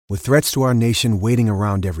With threats to our nation waiting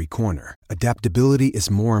around every corner, adaptability is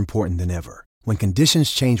more important than ever. When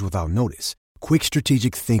conditions change without notice, quick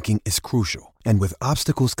strategic thinking is crucial. And with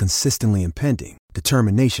obstacles consistently impending,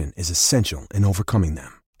 determination is essential in overcoming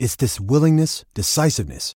them. It's this willingness,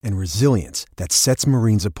 decisiveness, and resilience that sets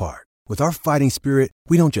Marines apart. With our fighting spirit,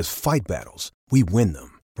 we don't just fight battles, we win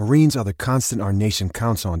them. Marines are the constant our nation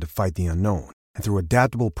counts on to fight the unknown. And through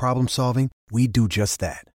adaptable problem solving, we do just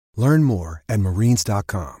that. Learn more at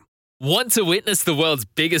marines.com. Want to witness the world's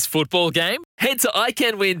biggest football game? Head to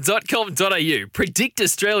iCanWin.com.au, predict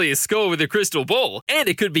Australia's score with a crystal ball, and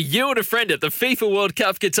it could be you and a friend at the FIFA World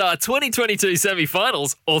Cup Qatar 2022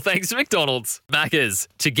 semi-finals, all thanks to McDonald's. Maccas,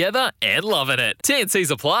 together and loving it. TNCs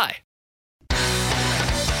apply.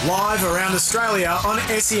 Live around Australia on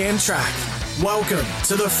SEN Track. Welcome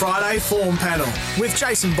to the Friday Form Panel with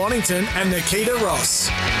Jason Bonington and Nikita Ross.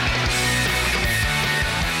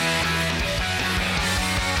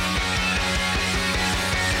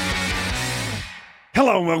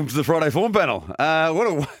 Hello and welcome to the Friday Form Panel.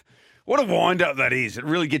 What a wind-up that is. It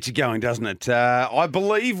really gets you going, doesn't it? I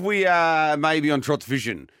believe we are maybe on Trots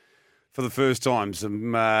Vision for the first time.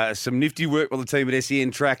 Some nifty work by the team at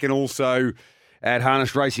SEN Track and also at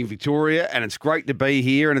Harness Racing Victoria, and it's great to be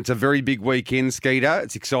here, and it's a very big weekend, Skeeter.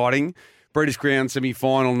 It's exciting. Breeders' Crown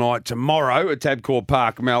semi-final night tomorrow at Tabcorp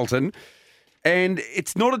Park, Melton. And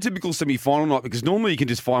it's not a typical semi-final night because normally you can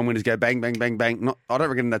just find winners go bang, bang, bang, bang. I don't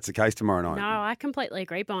reckon that's the case tomorrow night. No, I completely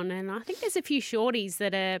agree, Bon. And I think there's a few shorties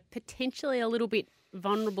that are potentially a little bit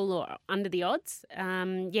vulnerable or under the odds.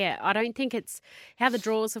 I don't think it's how the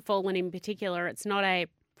draws have fallen in particular. It's not a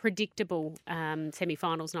predictable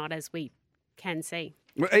semi-finals night as we can see.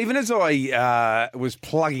 Well, even as I was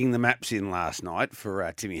plugging the maps in last night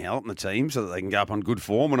for Timmy Hallett and the team so that they can go up on good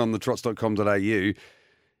form and on the trots.com.au,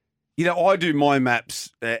 you know, I do my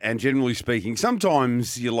maps, and generally speaking,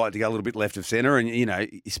 sometimes you like to go a little bit left of centre and, you know,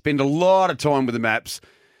 you spend a lot of time with the maps.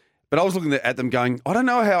 But I was looking at them going, I don't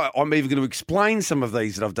know how I'm even going to explain some of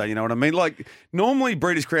these that I've done, you know what I mean? Like, normally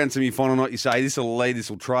Breeders' Crown semi-final night, you say, this will lead, this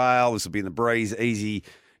will trail, this will be in the breeze, easy.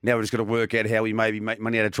 Now we're just got to work out how we maybe make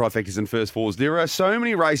money out of trifectas and first fours. There are so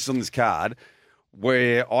many races on this card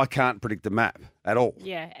where I can't predict the map at all.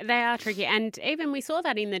 Yeah, they are tricky. And even we saw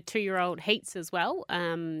that in the 2-year-old heats as well.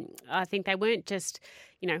 I think they weren't just,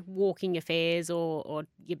 you know, walking affairs or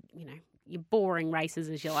your boring races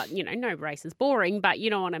as you like. You know, no race is boring, but you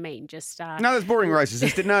know what I mean. Just no, there's boring races.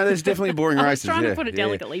 There's definitely boring races. I was trying to put it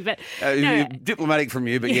delicately, but diplomatic from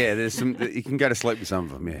you, but yeah, there's some. You can go to sleep with some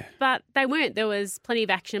of them, yeah. But they weren't. There was plenty of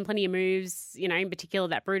action, plenty of moves. You know, in particular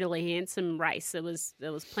that brutally handsome race. There was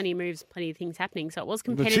plenty of moves, plenty of things happening. So it was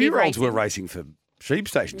competitive. The 2-year-olds were racing for sheep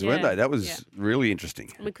stations, weren't they? That was really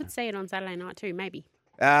interesting. And we could see it on Saturday night too, maybe.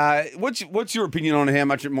 What's your opinion on how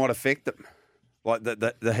much it might affect them, like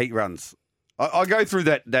the heat runs? I go through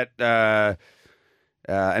that,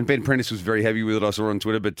 and Ben Prentice was very heavy with it. I saw on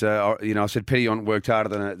Twitter, but I said Petty worked harder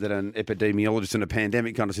than an epidemiologist in a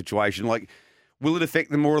pandemic kind of situation. Like, will it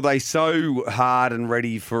affect them, or are they so hard and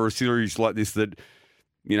ready for a series like this that,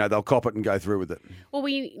 you know, they'll cop it and go through with it? Well,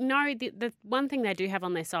 we know the one thing they do have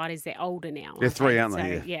on their side is they're older now. They're three, aren't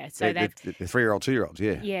they? So, yeah. So they're 3-year-old, 2-year-olds,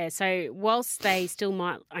 yeah. Yeah, so whilst they still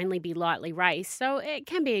might only be lightly raced, so it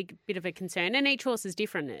can be a bit of a concern. And each horse is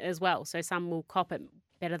different as well. So some will cop it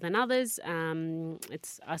better than others.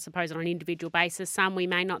 It's, I suppose, on an individual basis. Some we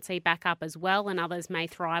may not see back up as well, and others may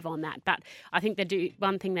thrive on that. But I think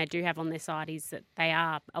one thing they do have on their side is that they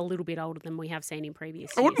are a little bit older than we have seen in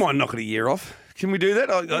previous years. I wouldn't mind knocking a year off. Can we do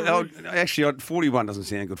that? Actually, 41 doesn't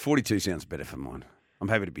sound good. 42 sounds better for mine. I'm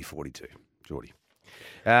happy to be 42, Geordie.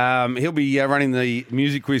 He'll be running the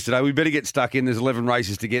music quiz today. We better get stuck in. There's 11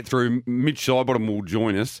 races to get through. Mitch Sidebottom will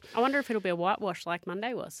join us. I wonder if it'll be a whitewash like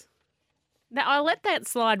Monday was. Now, I let that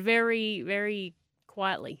slide very, very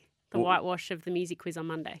quietly, the whitewash of the music quiz on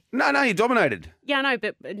Monday. No, you dominated. Yeah, I know,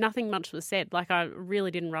 but nothing much was said. Like, I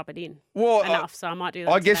really didn't rub it in enough, so I might do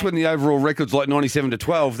that I guess today. when the overall record's like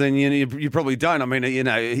 97-12, then you probably don't. I mean, you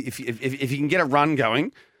know, if you can get a run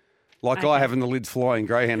going, like I have in the Lids Flying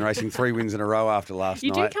Greyhound Racing, 3 wins in a row after last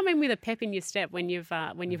night. You do come in with a pep in your step when you've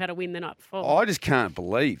had a win the night before. I just can't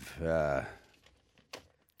believe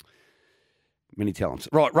many talents.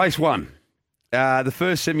 Right, race 1. The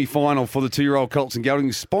first semi-final for the 2-year-old Colts and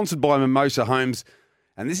Geldings, sponsored by Mimosa Homes.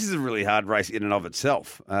 And this is a really hard race in and of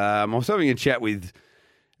itself. I was having a chat with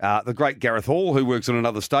the great Gareth Hall, who works on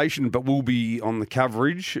another station, but will be on the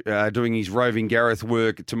coverage, doing his roving Gareth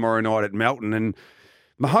work tomorrow night at Melton. And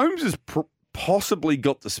Mahomes has possibly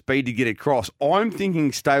got the speed to get across. I'm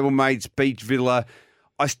thinking stablemates, Beach Villa.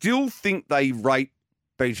 I still think they rate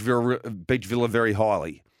Beach Villa very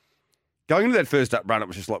highly. Going into that first up run, it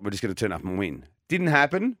was just like, we're just going to turn up and win. Didn't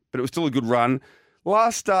happen, but it was still a good run.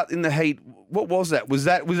 Last start in the heat, what was that? Was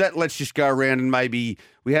that let's just go around and maybe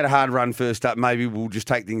we had a hard run first up, maybe we'll just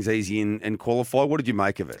take things easy and qualify? What did you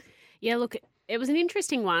make of it? Yeah, look, it was an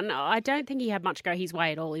interesting one. I don't think he had much go his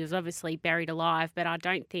way at all. He was obviously buried alive, but I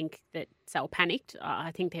don't think that Sal panicked.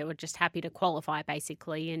 I think they were just happy to qualify,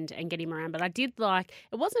 basically, and get him around. But I did like,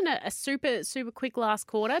 it wasn't a super, super quick last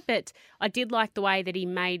quarter, but I did like the way that he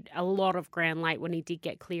made a lot of ground late when he did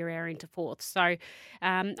get clear air into fourth. So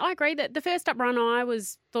I agree that the first up run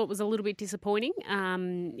thought was a little bit disappointing.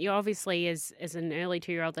 Obviously, as an early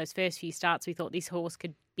 2-year-old, those first few starts, we thought this horse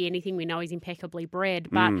could be anything. We know he's impeccably bred,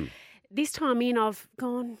 but this time in, I've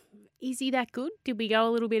gone, is he that good? Did we go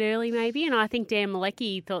a little bit early maybe? And I think Dan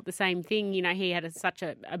Malecki thought the same thing. He had such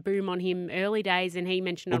a boom on him early days, and he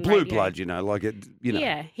mentioned on blue radio, blood, like it,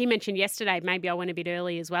 Yeah, he mentioned yesterday maybe I went a bit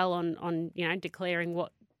early as well on declaring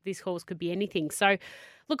what this horse could be anything. So,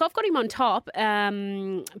 look, I've got him on top,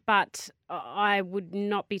 but I would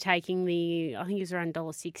not be taking I think he was around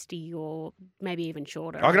 $1.60 or maybe even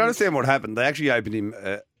shorter. I can understand what happened. They actually opened him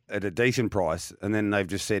at a decent price, and then they've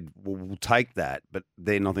just said, well, we'll take that. But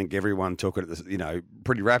then I think everyone took it,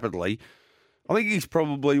 pretty rapidly. I think he's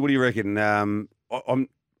probably, what do you reckon?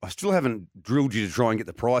 I still haven't drilled you to try and get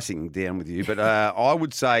the pricing down with you, but I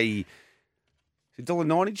would say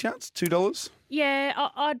 $1.90 chance, $2. Yeah,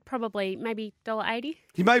 I'd probably maybe $1.80.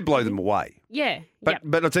 He may blow them away. Yeah. But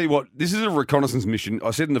I'll tell you what, this is a reconnaissance mission.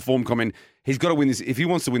 I said in the form comment, he's got to win this. If he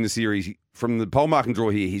wants to win the series, from the pole mark and draw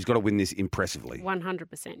here, he's got to win this impressively.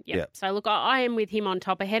 100%, yeah. So, look, I am with him on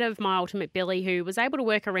top, ahead of My Ultimate Billy, who was able to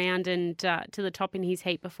work around and to the top in his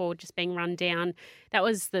heat before just being run down. That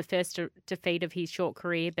was the first defeat of his short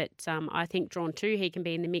career, but I think drawn 2, he can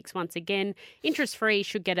be in the mix once again. Interest Free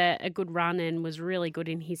should get a good run and was really good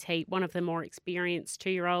in his heat, one of the more experienced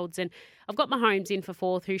 2-year-olds. And I've got Mahomes in for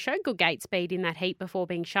fourth, who showed good gate speed in that heat before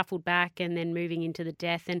being shuffled back and then moving into the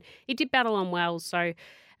death. And he did battle on well. So,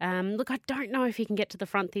 look, I don't know if he can get to the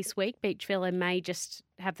front this week. Beachvilla may just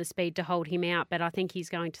have the speed to hold him out, but I think he's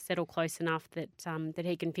going to settle close enough that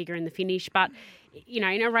he can figure in the finish. But, in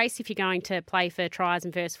a race, if you're going to play for tries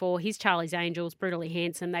and first 4, he's Charlie's Angels, Brutally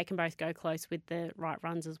Handsome. They can both go close with the right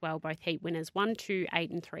runs as well, both heat winners, 1, 2,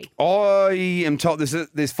 8 and 3. I am told there's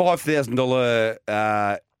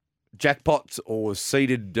 $5,000 jackpots or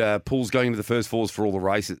seeded pools going into the first 4s for all the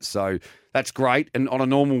races. So that's great. And on a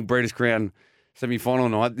normal Breeders' Crown semi-final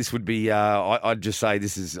night, this would be, I'd just say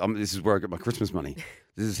this is where I get my Christmas money.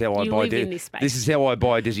 This is how I buy this is how I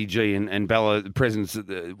buy Desi G and Bella the presents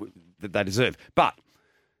that they deserve.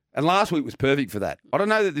 And last week was perfect for that. I don't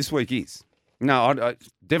know that this week is. No, I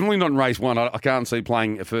definitely not in race 1. I can't see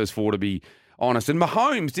playing a first 4, to be honest. And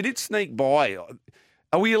Mahomes, did it sneak by?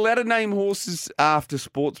 Are we allowed to name horses after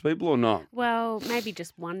sports people or not? Well, maybe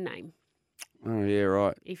just one name. Oh, yeah,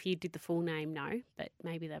 right. If you did the full name, no, but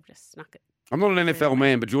maybe they've just snuck it. I'm not an NFL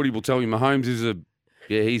man, but Geordie will tell me Mahomes is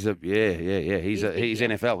he's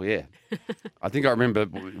NFL, yeah. I think I remember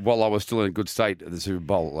while I was still in a good state at the Super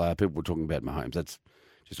Bowl, people were talking about Mahomes. That's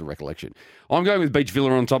just a recollection. I'm going with Beach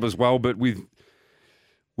Villa on top as well, but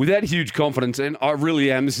without huge confidence, and I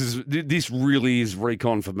really am. This really is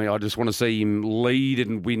recon for me. I just want to see him lead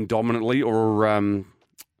and win dominantly, or I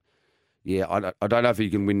don't know if he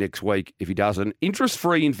can win next week. If he doesn't, Interest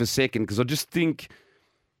Free in for second, because I just think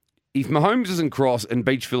if Mahomes doesn't cross and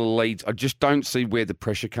Beach Villa leads, I just don't see where the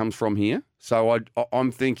pressure comes from here. So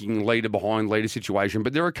I'm thinking leader behind leader situation.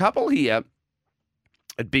 But there are a couple here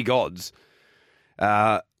at big odds.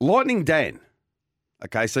 Lightning Dan.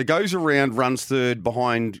 Okay, so goes around, runs third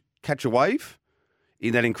behind Catch a Wave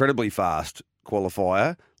in that incredibly fast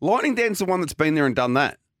qualifier. Lightning Dan's the one that's been there and done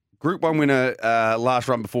that. Group 1 winner last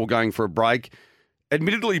run before going for a break.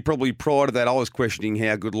 Admittedly, probably prior to that, I was questioning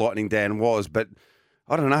how good Lightning Dan was, but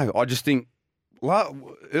I don't know. I just think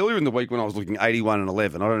earlier in the week when I was looking 81 and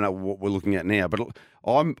 11, I don't know what we're looking at now, but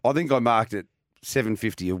I think I marked it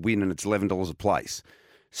 $7.50 a win and it's $11 a place.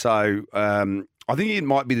 So I think it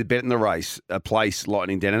might be the bet in the race, a place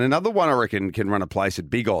Lightning Dan. And another one I reckon can run a place at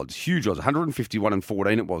big odds, huge odds, 151 and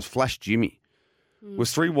 14 it was. Flash Jimmy.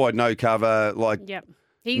 Was 3 wide, no cover. Yep.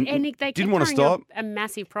 They didn't want to stop. A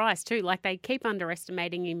massive price too. Like they keep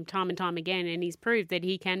underestimating him time and time again, and he's proved that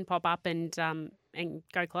he can pop up and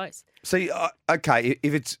go close. See, okay,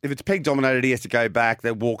 if it's peg dominated, he has to go back.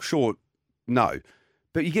 They walk short. No,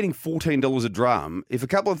 but you're getting $14 a drum. If a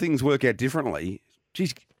couple of things work out differently,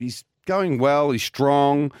 geez, he's going well. He's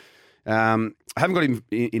strong. I haven't got him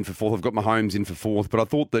in for fourth. I've got Mahomes in for fourth, but I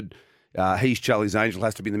thought that he's Charlie's Angel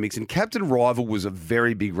has to be in the mix. And Captain Rival was a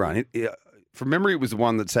very big run. From memory, it was the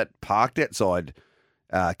one that sat parked outside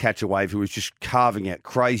Catch a Wave, who was just carving out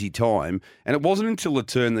crazy time. And it wasn't until the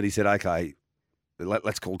turn that he said, okay,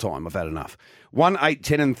 let's call time. I've had enough. 1, 8,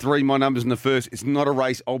 10 and 3, my numbers in the first. It's not a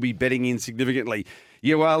race I'll be betting in significantly.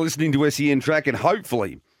 You are listening to SEN Track, and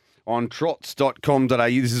hopefully on trots.com.au.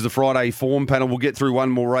 This is the Friday form panel. We'll get through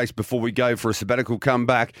one more race before we go for a sabbatical, come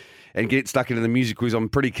back and get stuck into the music quiz. I'm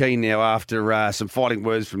pretty keen now after some fighting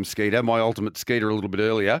words from Skeeter, my ultimate Skeeter a little bit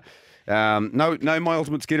earlier. No, my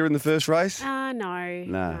ultimate Skeeter in the first race? No.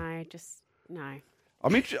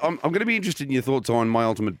 I'm going to be interested in your thoughts on my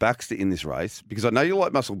ultimate Baxter in this race, because I know you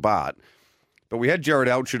like Muscle Bart, but we had Jared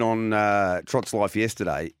Alchin on Trot's Life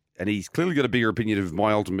yesterday, and he's clearly got a bigger opinion of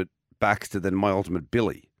my ultimate Baxter than my ultimate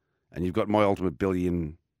Billy. And you've got my ultimate Billy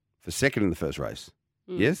in for second in the first race.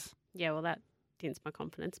 Yes? Yeah, well, that dents my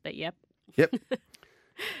confidence, but yep. Yep.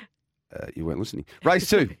 You weren't listening. Race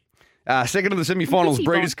 2. Second of the semi-finals, busy,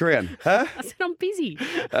 Breeders' Crown. Huh? I said I'm busy.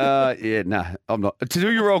 Yeah, no, I'm not.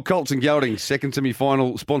 2-year-old Colts and Geldings, second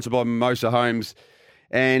semi-final, sponsored by Mimosa Homes.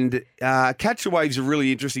 And Catch a Wave's a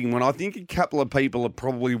really interesting one. I think a couple of people are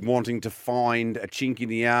probably wanting to find a chink in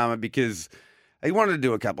the armour because he wanted to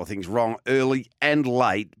do a couple of things wrong early and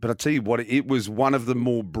late. But I tell you what, it was one of the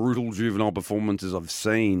more brutal juvenile performances I've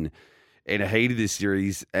seen in a heat of this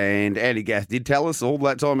series. And Andy Gath did tell us all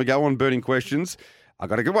that time ago on Burning Questions, I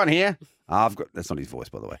got a good one here. That's not his voice,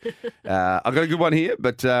 by the way. I got a good one here,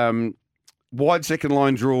 but wide second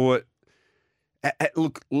line draw.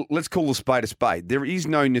 Look, let's call a spade. There is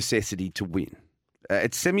no necessity to win.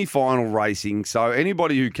 It's semi-final racing, so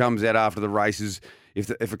anybody who comes out after the races, if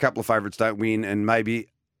a couple of favourites don't win and maybe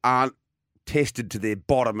aren't tested to their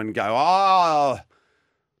bottom and go,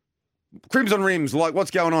 Crimson Rims, like what's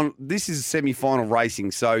going on? This is semi-final racing,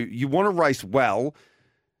 so you want to race well.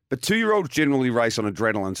 But 2-year-olds generally race on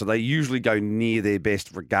adrenaline, so they usually go near their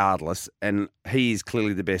best regardless, and he is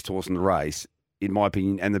clearly the best horse in the race, in my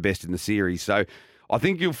opinion, and the best in the series. So I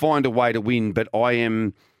think you'll find a way to win, but I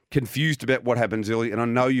am confused about what happens early, and I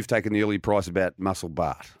know you've taken the early price about Muscle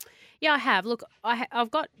Bart. Yeah, I have. Look,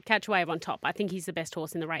 I've got Catch a Wave on top. I think he's the best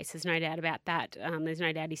horse in the race. There's no doubt about that. There's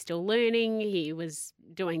no doubt he's still learning. He was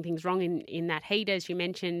doing things wrong in that heat, as you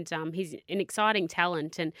mentioned. He's an exciting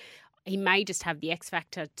talent, and he may just have the X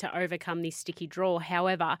factor to overcome this sticky draw.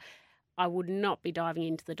 However, I would not be diving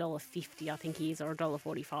into the $1.50 I think he is, or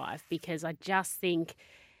 $1.45, because I just think,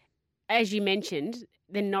 as you mentioned,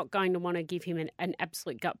 they're not going to want to give him an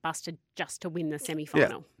absolute gut buster just to win the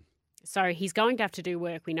semi-final. Yeah. So he's going to have to do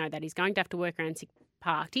work. We know that. He's going to have to work around Sick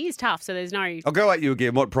Park. He is tough, so there's no... I'll go at you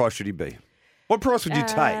again. What price should he be? What price would you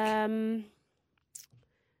take?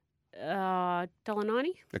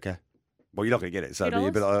 $1.90. Okay. Well, you're not going to get it, so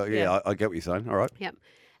but I get what you're saying. All right. Yep.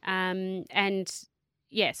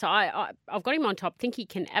 So I've got him on top. Think he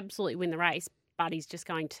can absolutely win the race, but he's just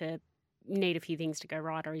going to need a few things to go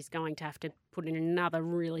right, or he's going to have to put in another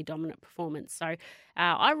really dominant performance. So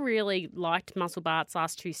I really liked Muscle Bart's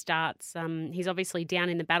last 2 starts. He's obviously down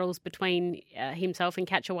in the battles between himself and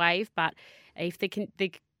Catch a Wave, but if the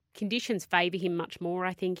conditions favour him much more,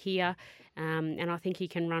 I think, here, and I think he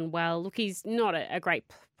can run well. Look, he's not a great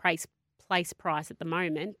place price at the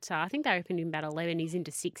moment. I think they opened him about 11. He's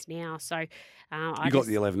into 6 now. So you got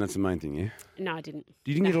the 11. That's the main thing, yeah? No, I didn't.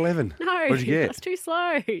 You didn't get 11? No. What did you get? That's too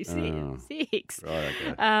slow. 6. Right,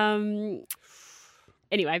 okay.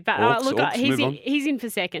 Anyway, but he's in for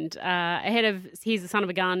second, ahead of He's the Son of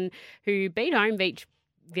a Gun, who beat Home Beach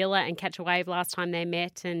Villa and Catch a Wave last time they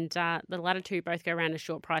met, and the latter two both go around as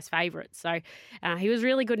short price favourites. So he was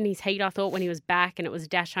really good in his heat, I thought, when he was back, and it was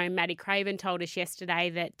dash home. Maddie Craven told us yesterday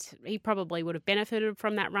that he probably would have benefited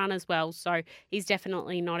from that run as well. So he's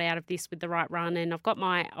definitely not out of this with the right run. And I've got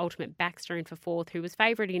my ultimate Baxter in for 4th, who was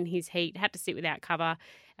favourite in his heat, had to sit without cover.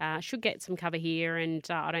 Should get some cover here, and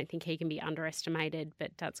I don't think he can be underestimated.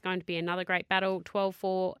 But it's going to be another great battle, 12,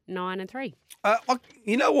 4, 9 and 3.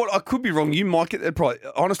 You know what? I could be wrong. You might get that price.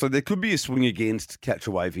 Honestly, there could be a swing against Catch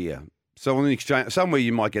a Wave here. So on the exchange, somewhere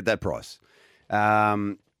you might get that price.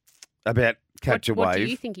 About Catch a Wave. What do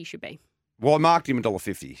you think he should be? Well, I marked him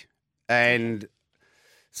 $1.50. And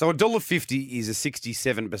so $1.50 is a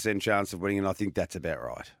 67% chance of winning, and I think that's about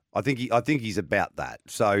right. I think he's about that.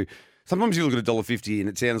 So sometimes you look at $1.50 and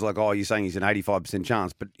it sounds like, you're saying he's an 85%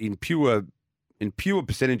 chance, but in pure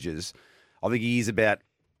percentages, I think he is about,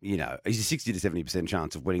 he's a 60 to 70%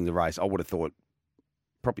 chance of winning the race. I would have thought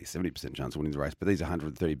probably a 70% chance of winning the race, but these are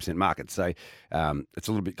 130% markets, so it's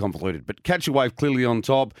a little bit convoluted. But Catch a Wave clearly on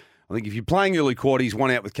top. I think if you're playing early quarters,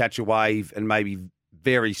 one out with Catch a Wave and maybe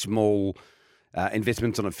very small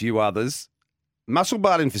investments on a few others. Muscle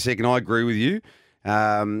Bart in for second, I agree with you.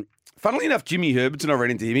 Funnily enough, Jimmy Herbertson, I ran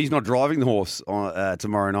into him. He's not driving the horse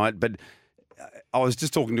tomorrow night, but I was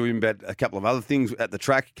just talking to him about a couple of other things at the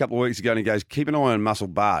track a couple of weeks ago, and he goes, keep an eye on Muscle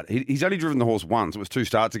Bart. He's only driven the horse once. It was 2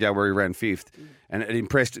 starts ago where he ran 5th, and it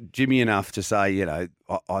impressed Jimmy enough to say,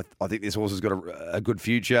 I think this horse has got a good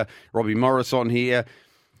future. Robbie Morris on here.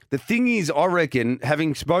 The thing is, I reckon,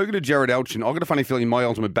 having spoken to Jared Elchin, I've got a funny feeling my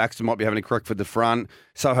ultimate Baxter might be having a crack for the front,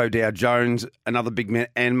 Soho Dow Jones, another big man,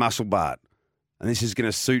 and Muscle Bart. And this is going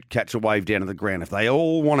to suit Catch a Wave down to the ground. If they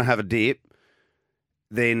all want to have a dip,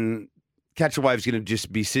 then Catch a Wave's going to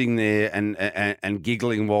just be sitting there and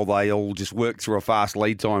giggling while they all just work through a fast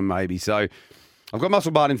lead time maybe. So I've got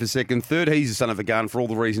Muscle Bart in for second. Third, he's the son of a gun for all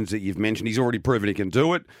the reasons that you've mentioned. He's already proven he can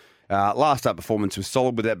do it. Last up performance was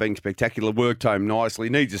solid without being spectacular. Worked home nicely.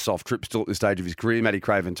 Needs a soft trip still at this stage of his career. Matty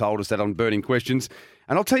Craven told us that on Burning Questions.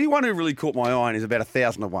 And I'll tell you one who really caught my eye and is about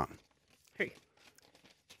 1,000-1. Who?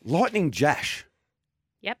 Lightning Jash.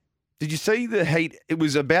 Yep. Did you see the heat? It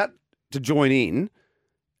was about to join in,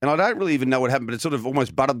 and I don't really even know what happened, but it sort of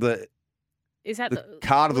almost butted the Is that the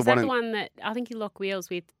card of the was one. that the one that I think he locked wheels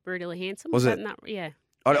with Brutally Handsome? Was it? That, yeah.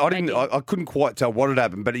 I couldn't quite tell what had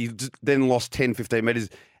happened, but he then lost 10, 15 metres.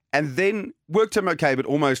 And then worked him okay, but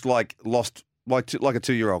almost like lost like a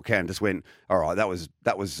 2-year-old can. Just went, all right, that was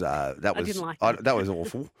didn't like that. that was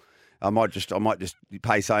awful. I might just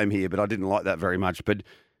pay same here, but I didn't like that very much. But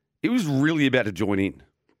it was really about to join in,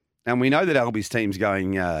 and we know that Albi's team's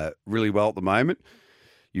going really well at the moment.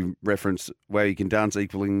 You referenced where you can dance,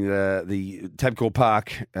 equaling the Tabcorp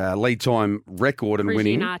Park lead time record and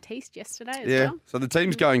winning. Frisian Artiste yesterday as well. So the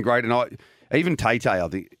team's going great, and even Tay I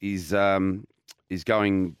think is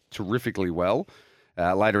going terrifically well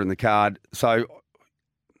later in the card. So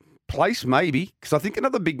place maybe, because I think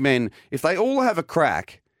another big man, if they all have a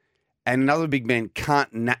crack and another big man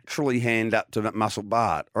can't naturally hand up to Muscle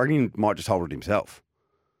Bart, I reckon he might just hold it himself.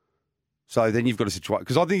 So then you've got a situation,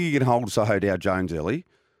 because I think he can hold Soho Dow Jones early.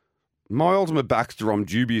 My ultimate Baxter, I'm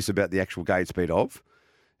dubious about the actual gate speed of.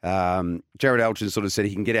 Jared Elchin sort of said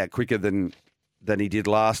he can get out quicker than he did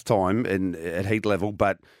last time at heat level,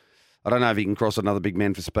 but I don't know if he can cross another big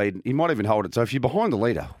man for speed. He might even hold it. So if you're behind the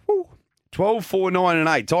leader, 12, 4, 9 and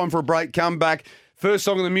 8. Time for a break. Come back. First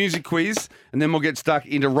song of the music quiz, and then we'll get stuck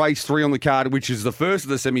into race 3 on the card, which is the first of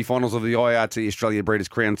the semi-finals of the IRT Australia Breeders'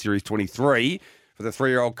 Crown Series 23 for the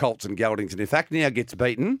 3-year-old colts and geldings. And if Hack now gets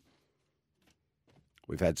beaten,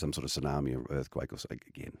 we've had some sort of tsunami or earthquake or something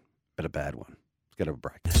again, but a bad one. Let's get a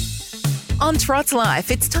break. On Trot's Life,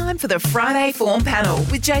 it's time for the Friday Form Panel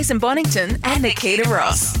with Jason Bonington and Nikita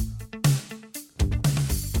Ross.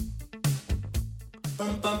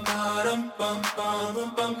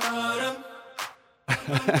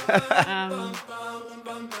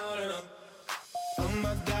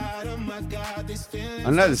 I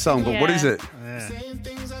know the song, but what is it?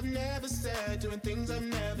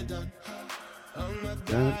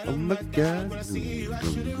 Oh my God. It's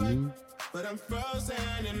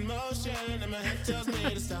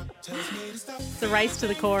the race to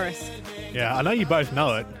the chorus. Yeah, I know you both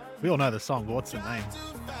know it. We all know the song, but what's the name?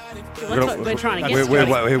 We're trying to guess.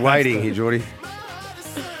 We're waiting here, Geordie.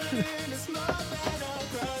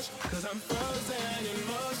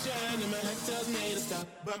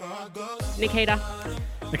 Nikita,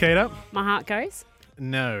 My Heart Goes.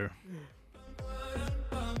 No.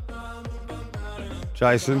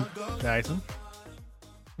 Jason.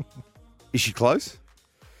 Is she close?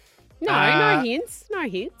 No, no hints. No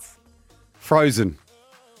hints. Frozen.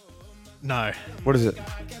 No. What is it?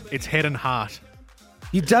 It's Head and Heart.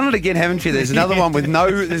 You've done it again, haven't you? There's another one with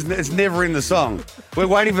it's never in the song. We're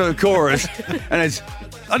waiting for the chorus, and it's,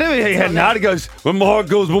 I never hear Head and Heart. It goes, when my heart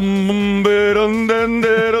goes, boom, boom, dun, dun,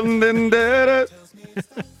 dun, dun, dun.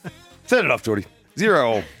 Set it off, Geordie. 0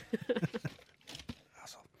 all.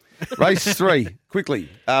 Race 3, quickly.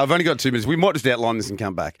 I've only got 2 minutes. We might just outline this and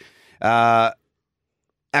come back.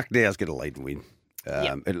 Acknow's get a lead and win.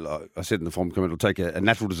 I said in the form comment, it'll take a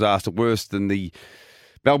natural disaster worse than the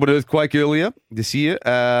Melbourne earthquake earlier this year.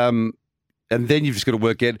 And then you've just got to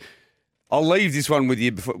work out. I'll leave this one with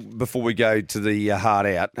you before we go to the hard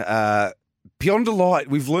out. Beyond Delight,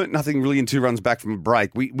 we've learnt nothing really in 2 runs back from a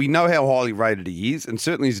break. We know how highly rated he is, and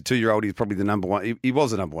certainly as a 2-year-old, he's probably the number one. He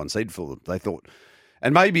was the number 1 seed for them, they thought.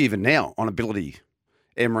 And maybe even now, on ability,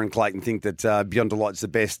 Emma and Clayton think that Beyond Delight's the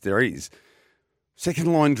best there is.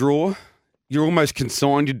 Second line draw, you're almost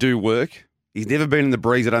consigned to do work. He's never been in the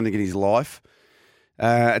breeze, I don't think, in his life.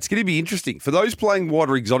 It's going to be interesting. For those playing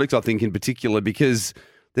wider exotics, I think, in particular, because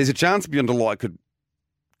there's a chance Beyond Delight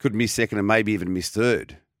could miss second and maybe even miss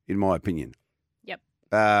third, in my opinion. Yep.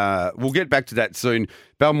 We'll get back to that soon.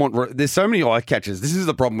 Belmont, there's so many eye catches. This is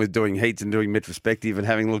the problem with doing heats and doing retrospective and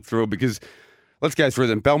having looked through it, because let's go through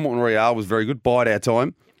them. Belmont Royale was very good. Bide Our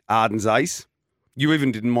Time. Arden's Ace. You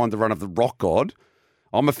even didn't mind the run of the Rock God.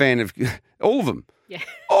 I'm a fan of all of them. Yeah.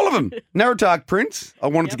 All of them. Narrowtark Prince, I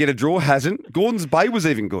wanted to get a draw, hasn't. Gordon's Bay was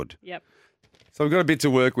even good. Yep. So we've got a bit to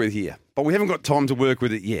work with here, but we haven't got time to work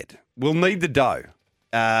with it yet. We'll need the dough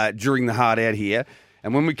during the hard out here.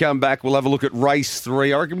 And when we come back, we'll have a look at race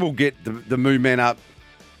 3. I reckon we'll get the Moo Man up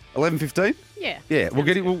 11:15? Yeah. Yeah, we'll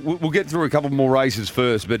get it. We'll get through a couple more races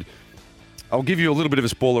first, but I'll give you a little bit of a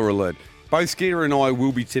spoiler alert. Both Skeeter and I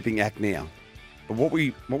will be tipping Act Now. But what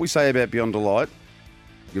we say about Beyond Delight,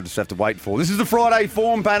 you'll just have to wait for. This is the Friday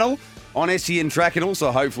Form Panel on SEN Track and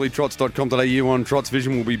also hopefully trots.com.au on Trots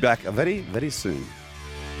Vision. Will be back very, very soon.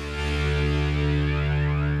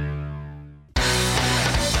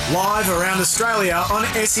 Live around Australia on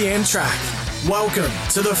SEN Track. Welcome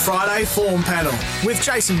to the Friday Form Panel with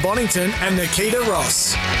Jason Bonington and Nikita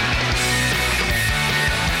Ross.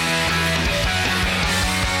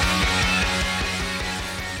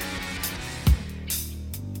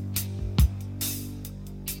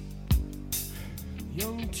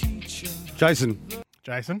 Jason.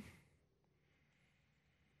 Jason?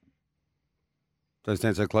 Don't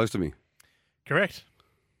stand so close to me. Correct.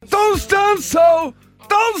 Don't stand so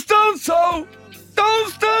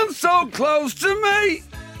close to me.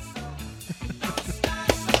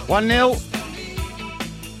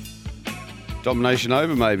 1-0. Domination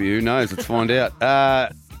over, maybe. Who knows? Let's find out.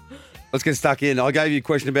 Let's get stuck in. I gave you a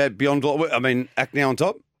question about Beyond Delight. I mean, Act Now on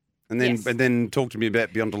top, and then talk to me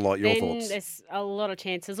about Beyond Delight. Your thoughts? There's a lot of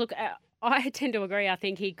chances. Look, I tend to agree. I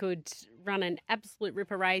think he could run an absolute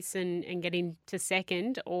ripper race and get into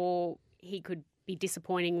second, or he could be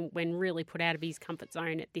disappointing when really put out of his comfort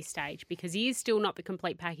zone at this stage, because he is still not the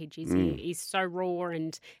complete package. He's so raw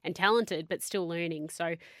and talented, but still learning.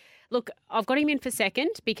 So, look, I've got him in for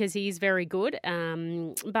second because he is very good.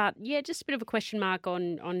 But, yeah, just a bit of a question mark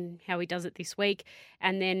on how he does it this week.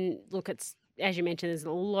 And then, look, it's, as you mentioned, there's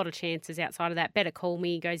a lot of chances outside of that. Better Call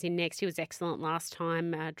Me goes in next. He was excellent last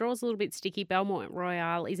time. Draws a little bit sticky. Belmont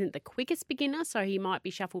Royale isn't the quickest beginner, so he might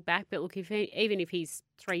be shuffled back. But look, even if he's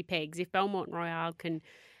 3 pegs, if Belmont Royale can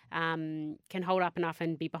hold up enough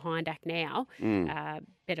and be behind Act Now,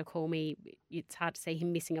 Better Call Me, it's hard to see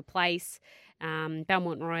him missing a place.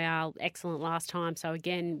 Belmont Royale, excellent last time. So,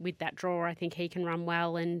 again, with that draw, I think he can run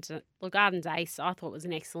well. And, look, Arden's Ace, I thought was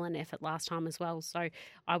an excellent effort last time as well. So,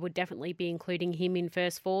 I would definitely be including him in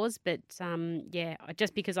first fours. But,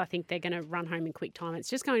 just because I think they're going to run home in quick time,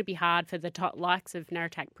 it's just going to be hard for the top likes of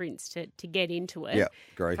Narrowtark Prince to get into it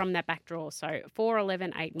from that back draw. So, 4,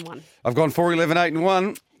 11, 8 and 1. I've gone 4, 11, 8 and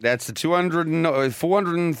 1. That's the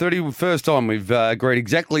 431st time we've agreed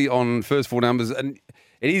exactly on first 4 numbers. And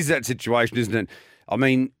it is that situation, isn't it? I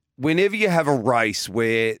mean, whenever you have a race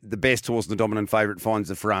where the best horse and the dominant favourite finds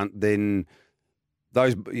the front, then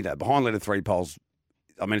those, behind letter 3 poles,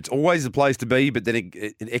 I mean, it's always the place to be, but then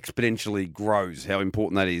it exponentially grows how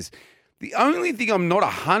important that is. The only thing I'm not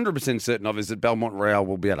 100% certain of is that Belmont Royale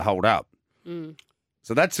will be able to hold up.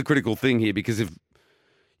 So that's the critical thing here, because if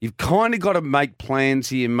you've kind of got to make plans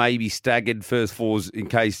here, maybe staggered first fours in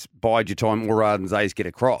case Bide Your Time or Arden's Ace get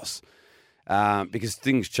across. Because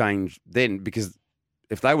things change then. Because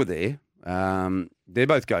if they were there, they're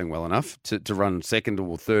both going well enough to run second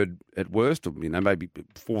or third at worst, or maybe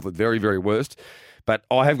fourth at very, very worst. But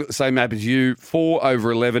I have got the same map as you, 4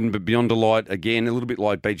 over 11, but Beyond Delight, again, a little bit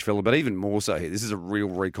like Beachfella, but even more so here. This is a real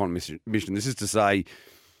recon mission. This is to say,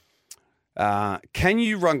 can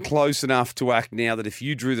you run close enough to Act Now that if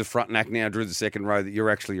you drew the front and Act Now drew the second row, that you're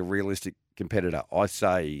actually a realistic competitor? I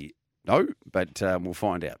say no, but we'll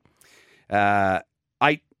find out.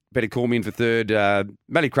 8, Better Call Me in for third.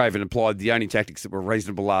 Matty Craven applied the only tactics that were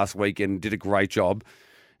reasonable last week and did a great job.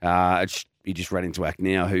 He just ran into Act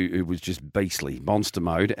Now, who was just beastly, monster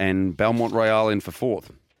mode, and Belmont Royale in for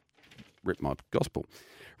fourth. Rip my gospel.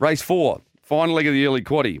 Race 4, final leg of the early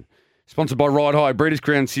quaddie. Sponsored by Ride High, Breeders'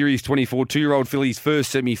 Crown Series 24, 2-year-old fillies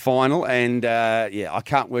first semi-final. And, I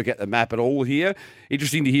can't work out the map at all here.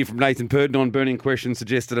 Interesting to hear from Nathan Purden on Burning Question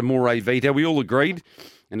suggested Amore Vita. We all agreed,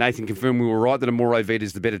 and Nathan confirmed we were right, that Amore Vita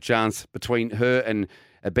is the better chance between her and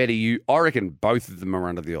a better you. I reckon both of them are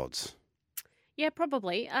under the odds. Yeah,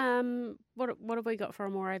 probably. What have we got for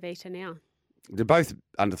Amore Vita now? They're both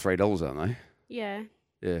under $3, aren't they? Yeah.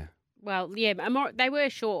 Yeah. Well, yeah, they were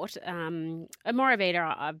short. Amore Vita,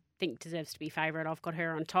 I think, deserves to be favourite. I've got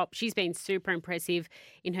her on top. She's been super impressive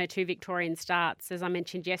in her 2 Victorian starts. As I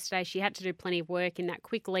mentioned yesterday, she had to do plenty of work in that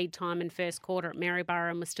quick lead time in first quarter at Maryborough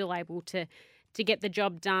and was still able to get the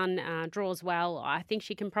job done, draws well. I think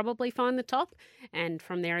she can probably find the top, and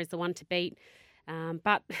from there is the one to beat.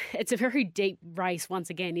 But it's a very deep race once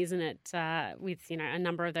again, isn't it? With a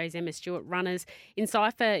number of those Emma Stewart runners.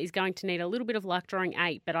 Encipher is going to need a little bit of luck drawing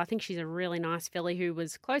 8, but I think she's a really nice filly who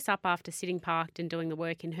was close up after sitting parked and doing the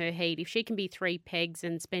work in her heat. If she can be 3 pegs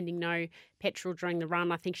and spending no petrol during the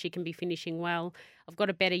run, I think she can be finishing well. I've got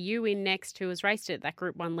a Better You in next, who has raced at that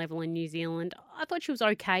Group 1 level in New Zealand. I thought she was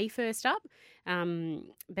okay first up,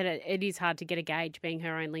 but it is hard to get a gauge being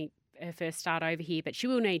her first start over here, but she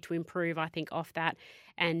will need to improve, I think, off that.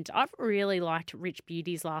 And I've really liked Rich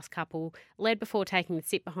Beauty's last couple. Led before taking the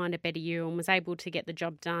sit behind a Better You and was able to get the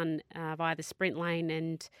job done via the sprint lane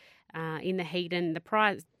and in the heat. And the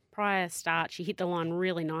prior start, she hit the line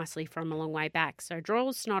really nicely from a long way back. So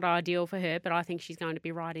draw's not ideal for her, but I think she's going to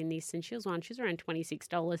be right in this. And she was around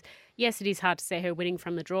 $26. Yes, it is hard to see her winning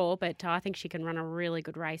from the draw, but I think she can run a really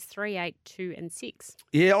good race, 3, 8, 2 and 6.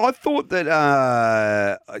 Yeah, I thought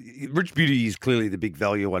that Rich Beauty is clearly the big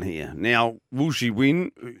value one here. Now, will she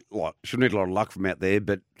win? She'll need a lot of luck from out there,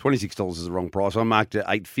 but $26 is the wrong price. I marked it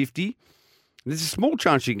 $8.50. There's a small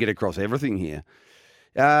chance she can get across everything here.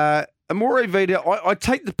 Amore Vita, I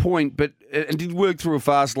take the point, but and did work through a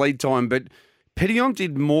fast lead time, but Petillon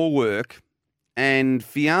did more work, and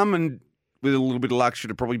Fiamma, with a little bit of luck, should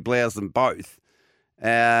have probably bloused them both.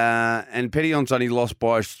 And Petillon's only lost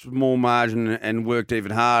by a small margin and worked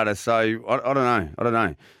even harder. So I don't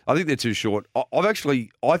know. I think they're too short. I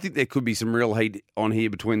think there could be some real heat on here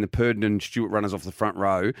between the Purdon and Stewart runners off the front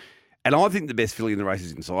row, and I think the best filly in the race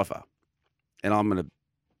is Encipher, and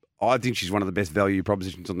I think she's one of the best value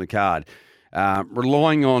propositions on the card.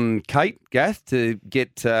 Relying on Kate Gath to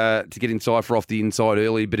get Encipher off the inside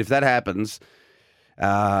early, but if that happens,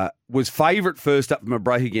 was favourite first up from a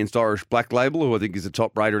break against Irish Black Label, who I think is the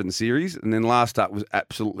top rater in the series, and then last up was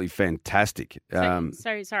absolutely fantastic.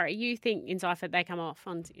 So sorry, you think Encipher, they come off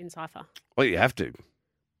on Encipher? Well, you have to.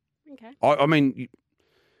 Okay. I mean,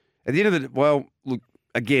 at the end of the well, look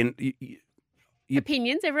again.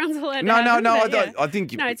 Opinions. Everyone's allowed. No. I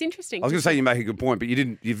think no. It's interesting. I was going to say you make a good point, but you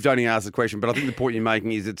didn't. You've only asked the question, but I think the point you're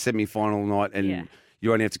making is it's semi-final night and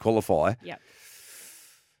you only have to qualify. Yep.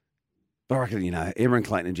 But I reckon Emma and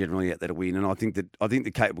Clayton are generally out there to win, and I think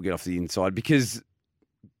the Kate will get off the inside because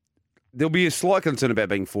there'll be a slight concern about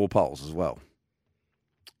being 4 poles as well.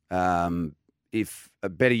 If a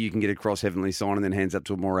Better You can get across Heavenly Sign and then hands up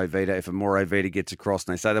to Amore Vita. If Amore Vita gets across,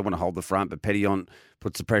 and they say they want to hold the front, but Petillon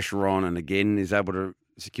puts the pressure on and again is able to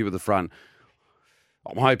secure the front.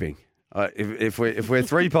 I'm hoping if we're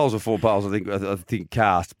 3 poles or 4 poles, I think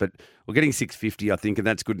cast, but we're getting $6.50, I think, and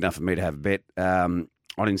that's good enough for me to have a bet on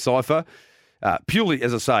Encipher. Purely,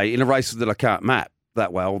 as I say, in a race that I can't map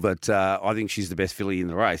that well, that I think she's the best filly in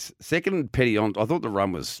the race. Second, Petillon, I thought the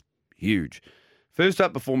run was huge. First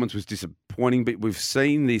up performance was disappointing, but we've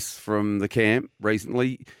seen this from the camp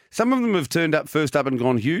recently. Some of them have turned up first up and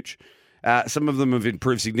gone huge. Some of them have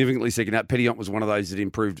improved significantly second up. Petillon was one of those that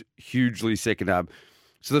improved hugely second up.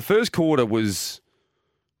 So the first quarter was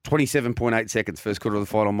 27.8 seconds, first quarter of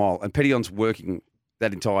the final mile, and Petillon's working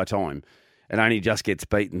that entire time and only just gets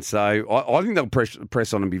beaten. So I think they'll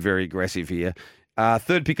press on and be very aggressive here.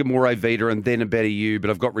 Third pick, Amore Vita, and then a Better You, but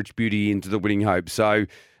I've got Rich Beauty into the winning hope. So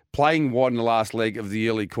playing wide in the last leg of the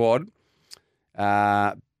early quad.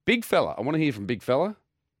 Big fella. I want to hear from Big fella.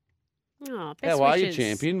 Oh, best How are wishes. you,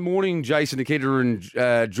 champion? Morning, Jason, Nikita and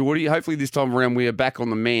Geordie. Hopefully this time around we are back on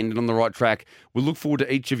the mend and on the right track. We'll look forward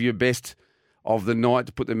to each of your best of the night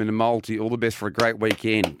to put them in a multi. All the best for a great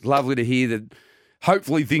weekend. Lovely to hear that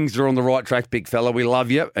hopefully things are on the right track, big fella. We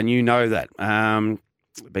love you, and you know that.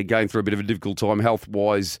 Been going through a bit of a difficult time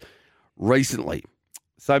health-wise recently.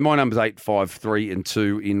 So my number's 8, 5, 3 and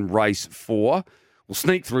 2 in race 4. We'll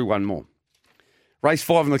sneak through one more. Race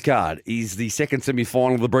 5 on the card is the second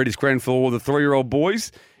semi-final of the Breeders' Crown for the 3-year-old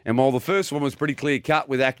boys. And while the first one was pretty clear-cut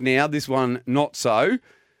with Act Now, this one not so.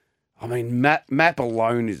 I mean, map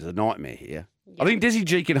alone is a nightmare here. Yep. I think Desi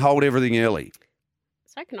G can hold everything early.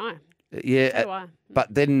 So can I. Yeah. So do I.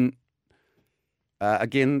 But then,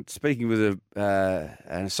 again, speaking with an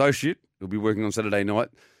associate who'll be working on Saturday night,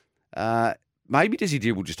 maybe Desi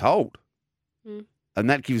G will just hold. Mm. And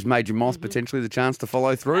that gives Major Moth potentially the chance to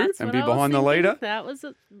follow through That's and what be I was behind the thinking. leader. That was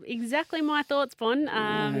exactly my thoughts, Bon.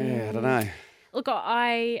 Yeah, I don't know. Look,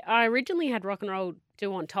 I originally had Rock and Roll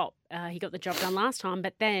Do on top. He got the job done last time,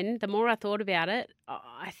 but then the more I thought about it,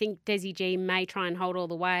 I think Desi G may try and hold all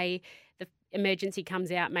the way. The emergency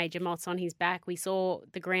comes out, Major Moth's on his back. We saw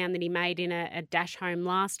the ground that he made in a dash home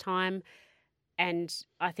last time, and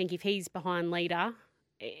I think if he's behind leader,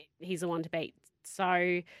 he's the one to beat.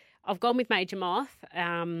 So I've gone with Major Moth,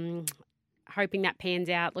 hoping that pans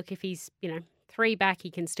out. Look, if he's 3 back,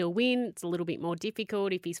 he can still win. It's a little bit more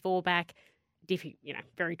difficult. If he's 4 back,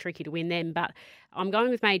 very tricky to win them. But I'm going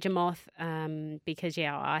with Major Moth because,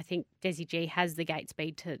 I think Desi G has the gate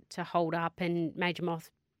speed to hold up, and Major Moth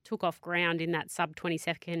took off ground in that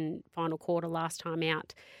sub-20-second final quarter last time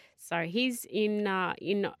out. So he's in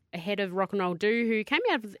ahead of Rock and Roll Do, who came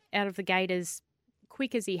out of the gate as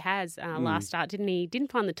quick as he has last start, didn't he?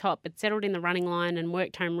 Didn't find the top, but settled in the running line and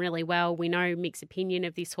worked home really well. We know mixed opinion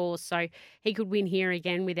of this horse, so he could win here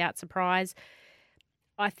again without surprise.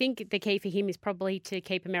 I think the key for him is probably to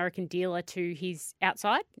keep American Dealer to his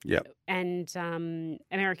outside. Yep. And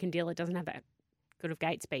American Dealer doesn't have that good of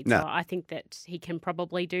gate speed, No. so I think that he can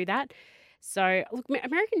probably do that. So, look,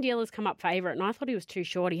 American Dealer's come up favourite, and I thought he was too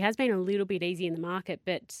short. He has been a little bit easy in the market,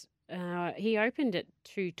 but he opened at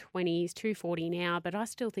 220, he's 240 now, but I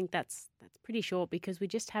still think that's pretty short because we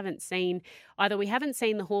just haven't seen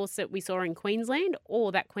the horse that we saw in Queensland,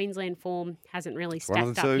 or that Queensland form hasn't really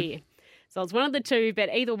stacked up here. So it's one of the two, but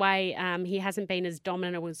either way, he hasn't been as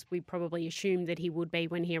dominant as we probably assumed that he would be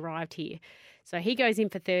when he arrived here. So he goes in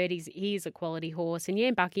for third. He is a quality horse. And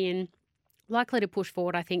Buckian, likely to push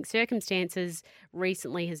forward, I think. Circumstances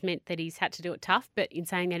recently has meant that he's had to do it tough, but in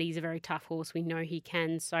saying that, he's a very tough horse. We know he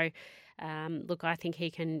can. So, I think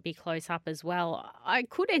he can be close up as well. I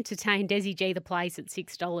could entertain Desi G the place at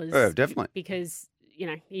 $6. Oh, definitely. Because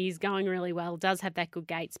he's going really well, does have that good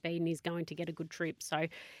gate speed, and he's going to get a good trip. So,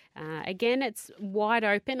 again, it's wide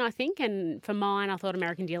open, I think. And for mine, I thought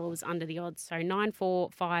American Dealer was under the odds. So 9, 4,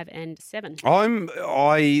 5, and 7.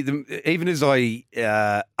 Even as I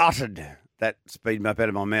uttered that speed map out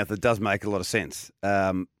of my mouth, it does make a lot of sense.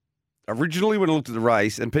 Originally, when I looked at the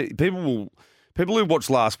race, and people who watched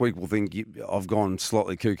last week will think I've gone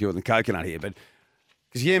slightly cuckoo on the coconut here, but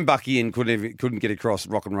because Buckian couldn't get across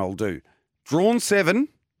Rock and Roll Do. Drawn 7,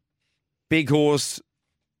 big horse,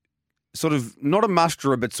 sort of not a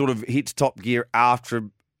musterer, but sort of hits top gear after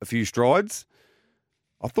a few strides.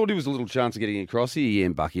 I thought he was a little chance of getting across here,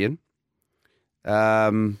 Buckian.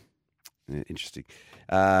 Interesting.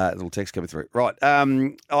 Little text coming through. Right.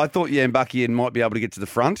 I thought Buckian might be able to get to the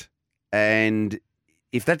front, and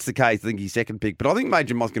if that's the case, I think he's second pick. But I think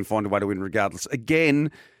Major Moth can find a way to win regardless.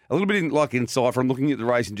 Again, a little bit like inside from looking at the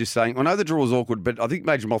race and just saying, I know the draw is awkward, but I think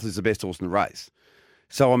Major Moth is the best horse in the race.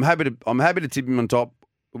 So I'm happy to tip him on top.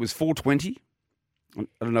 It was 420. I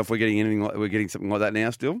don't know if we're getting something like that now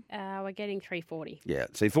still. We're getting 340. Yeah,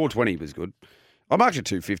 see, 420 was good. I marked at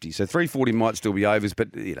 250, so 340 might still be overs, but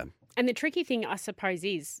And the tricky thing, I suppose,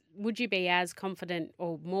 is would you be as confident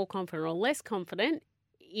or more confident or less confident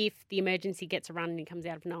if the emergency gets a run and he comes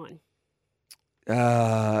out of 9?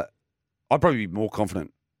 I'd probably be more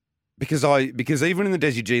confident because even in the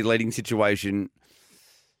Desi G leading situation,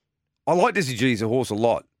 I like Desi G as a horse a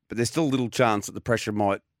lot, but there's still a little chance that the pressure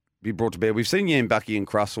might be brought to bear. We've seen Buckian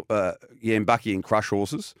crush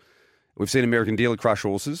horses. We've seen American Dealer crush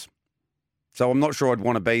horses. So I'm not sure I'd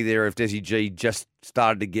want to be there if Desi G just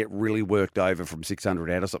started to get really worked over from 600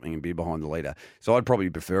 out or something and be behind the leader. So I'd probably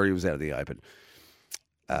prefer he was out of the open.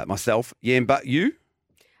 Myself, but you?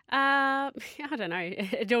 I don't know.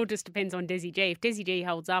 It all just depends on Desi G. If Desi G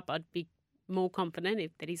holds up, I'd be more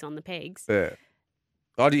confident that he's on the pegs. I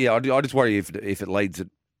just worry if it leads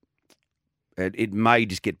it may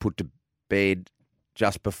just get put to bed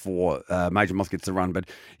just before Major Moth gets the run. But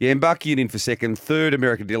Buckian in for second, third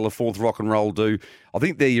American Dealer, fourth Rock and Roll Do. I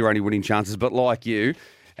think they're your only winning chances. But like you,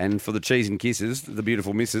 and for the cheese and kisses, the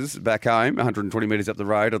beautiful missus back home, 120 metres up the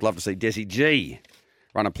road, I'd love to see Desi G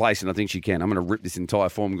run a place, and I think she can. I'm going to rip this entire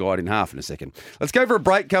form guide in half in a second. Let's go for a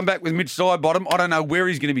break, come back with Mitch Sidebottom. I don't know where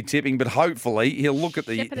he's going to be tipping, but hopefully he'll look at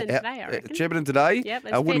the... Shepparton today, I reckon. Shepparton today? Yep,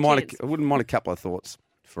 I wouldn't mind a couple of thoughts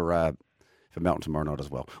for Melton tomorrow night as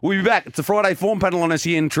well. We'll be back. It's a Friday form panel on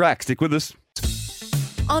SEN Track. Stick with us.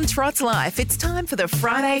 On Trot's Life, it's time for the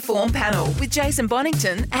Friday form panel with Jason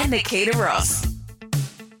Bonington and Nikita Ross.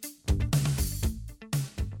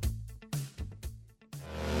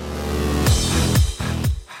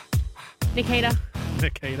 Nikita.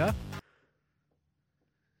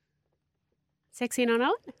 Sexy and I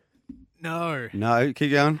know it? No. No,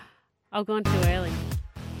 keep going. I've gone too early.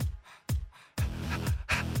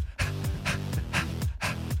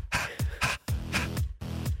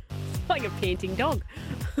 It's like a panting dog.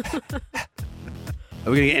 Are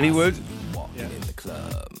we going to get any words? Walking in the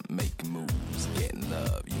club, making moves, getting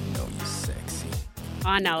love, you know you're sexy.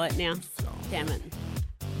 I know it now. Damn it.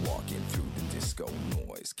 Walking through the disco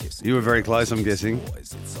noise, kissing. You were very close, I'm guessing.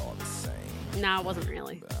 Boys, it's all the same. No, it wasn't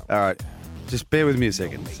really. All right. Just bear with me a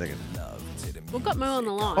second. We've got Moo on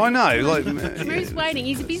the line. I know. Like, Moo's waiting.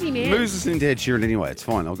 He's a busy man. Moo's listening to Ed Sheeran anyway. It's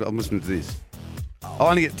fine. I'm listening to this. I'll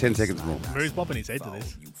only get 10 seconds more. Moo's bopping his head to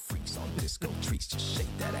this. You freaks on disco treats, just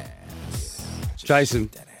shake that ass. Jason,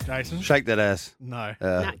 Jason? shake that ass. No.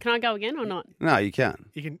 No, can I go again or not? No, you can't.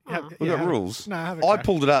 You can Oh. have, We've yeah, got have a- rules. No, have a I crack.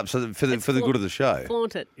 pulled it up so that for the good of the show.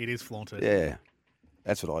 Flaunt it. It is flaunted. Yeah,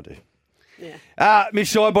 that's what I do. Yeah. Mitch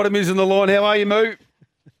Shybottom is in the line. How are you, Moo?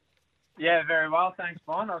 Yeah, very well, thanks,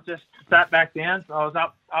 Bon. I was just sat back down. I was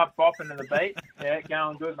up bopping to the beat. Yeah,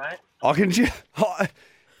 going good, mate. I can just.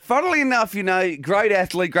 Funnily enough, great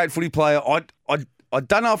athlete, great footy player. I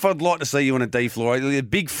don't know if I'd like to see you on a D floor. A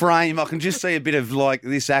big frame. I can just see a bit of like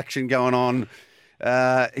this action going on.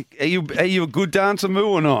 Are you a good dancer, Moo,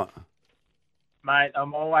 or not? Mate,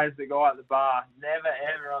 I'm always the guy at the bar. Never,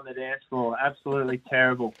 ever on the dance floor. Absolutely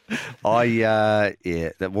terrible. I've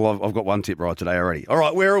got one tip right today already. All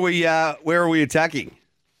right, where are we attacking?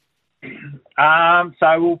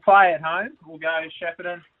 So we'll play at home. We'll go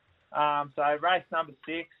Shepparton. So race number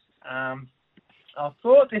 6. I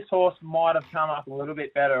thought this horse might have come up a little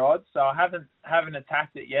bit better odds, so I haven't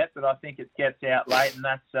attacked it yet, but I think it gets out late, and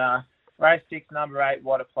that's race 6, number 8,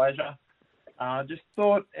 What a Pleasure. Just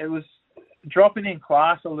thought it was dropping in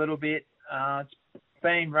class a little bit. It's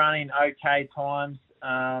been running okay times.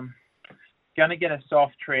 Going to get a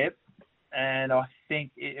soft trip, and I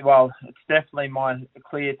think, it's definitely my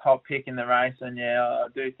clear top pick in the race, and I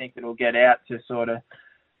do think it'll get out to sort of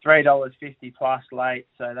 $3.50 plus late.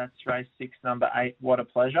 So that's race 6, number 8, What a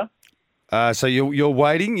Pleasure. So you're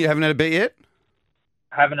waiting? You haven't had a bet yet?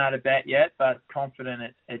 Haven't had a bet yet, but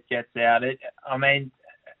confident it gets out.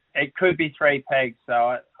 It could be 3 pegs, so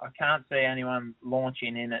I can't see anyone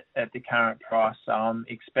launching in it at the current price. So I'm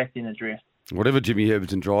expecting a drift. Whatever Jimmy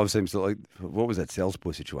Herberton drives seems to like. What was that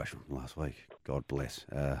Salisbury situation from last week? God bless.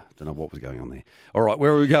 Don't know what was going on there. All right,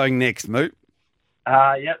 where are we going next, Moot?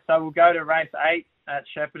 So we'll go to race 8 at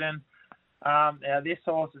Shepparton. Now this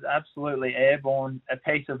horse is absolutely airborne, a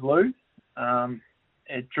piece of loo.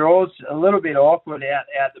 It draws a little bit awkward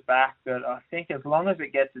out the back, but I think as long as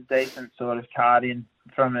it gets a decent sort of card in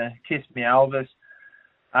from a Kiss Me Elvis,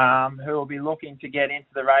 who will be looking to get into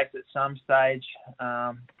the race at some stage,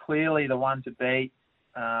 clearly the one to beat.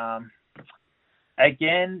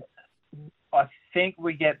 Again, I think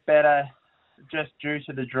we get better just due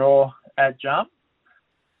to the draw at jump.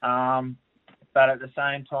 But at the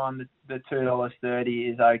same time, the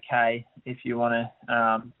 $2.30 is okay if you want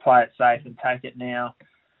to play it safe and take it now.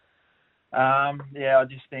 I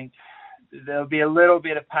just think there'll be a little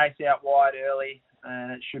bit of pace out wide early,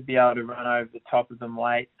 and it should be able to run over the top of them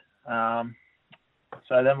late.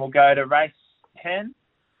 So then we'll go to race 10.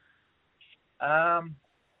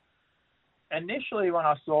 Initially, when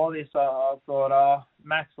I saw this, I thought,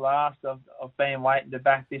 Max Last, I've been waiting to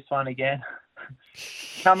back this one again.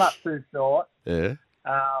 Come up too short. Yeah.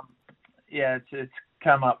 It's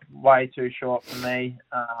come up way too short for me.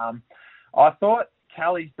 I thought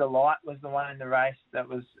Kelly's Delight was the one in the race that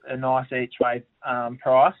was a nice each way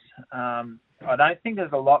price. I don't think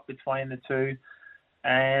there's a lot between the two.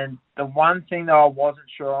 And the one thing that I wasn't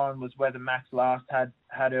sure on was whether Max Last had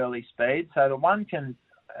early speed. So the one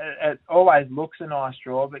it always looks a nice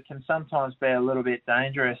draw, but can sometimes be a little bit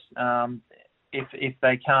dangerous if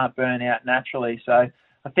they can't burn out naturally. So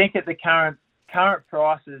I think at the current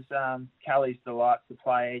prices, Kelly's Delight to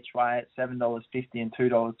play each way at $7.50 and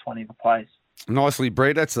 $2.20 per place. Nicely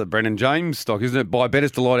bred. That's the Brendan James stock, isn't it? By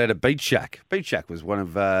Better's Delight out of Beach Shack. Beach Shack was one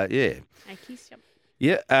of, Aki's, yep.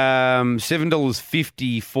 Yeah,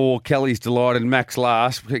 $7.50 for Kelly's Delight and Max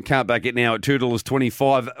Last. Can't back it now at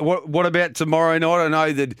 $2.25. What about tomorrow night? I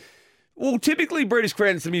know that. Well, typically British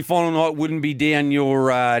Crown semi-final night wouldn't be down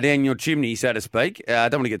your chimney, so to speak. I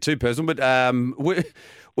don't want to get too personal, but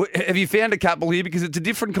have you found a couple here? Because it's a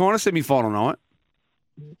different kind of semi-final night.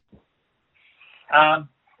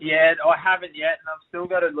 Yeah, I haven't yet, and I've still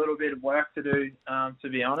got a little bit of work to do, to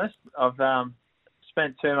be honest. I've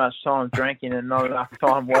spent too much time drinking and not enough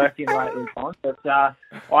time working lately, but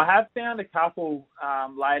I have found a couple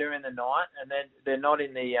later in the night, and then they're not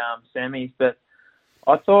in the semis, but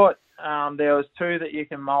I thought there was 2 that you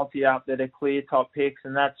can multi up that are clear top picks,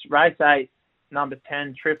 and that's race 8, number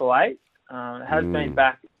 10, 888. It has been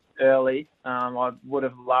back early. I would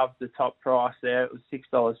have loved the top price there. It was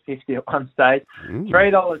 $6.50 at one stage.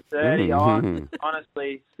 $3.30. I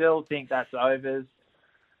honestly still think that's overs.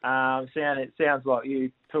 It sounds like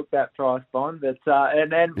you took that price, Bond. But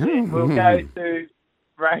and then we'll go to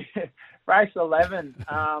race 11.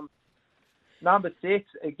 Number 6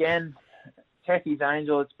 again. Techie's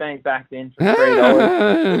Angel. It's been backed in for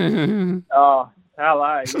 $3. Oh,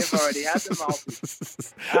 hello. You've already had the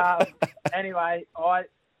multi. Anyway,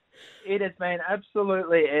 it has been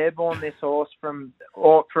absolutely airborne, this horse, from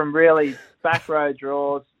really back row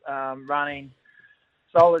draws, running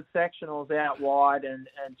solid sectionals out wide and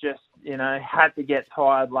just, had to get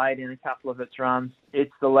tired late in a couple of its runs.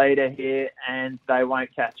 It's the leader here, and they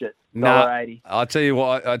won't catch it. $1.80. I'll tell you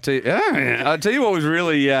what. I'll tell you what was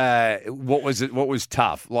really what was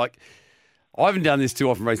tough. Like, I haven't done this too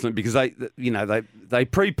often recently because they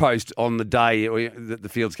pre-post on the day that the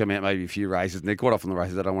fields come out, maybe a few races, and they're quite often the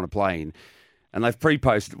races they don't want to play in. And they've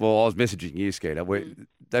pre-posted. Well, I was messaging you, Skeeter.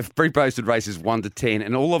 They've pre-posted races 1 to 10,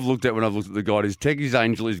 and all I've looked at when I've looked at the guide is Techie's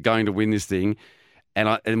Angel is going to win this thing,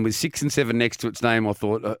 and with 6 and 7 next to its name, I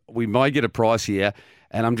thought we might get a price here.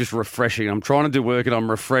 And I'm just refreshing. I'm trying to do work, and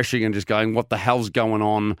I'm refreshing and just going, what the hell's going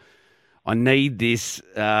on? I need this,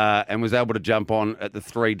 and was able to jump on at the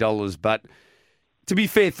 $3. But to be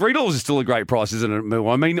fair, $3 is still a great price, isn't it, Moo?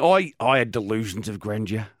 I mean, I had delusions of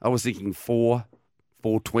grandeur. I was thinking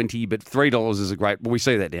 $4.20, but $3 is a great. Well, we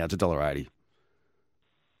see that now. It's $1.80.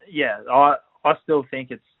 Yeah, I still think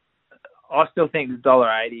the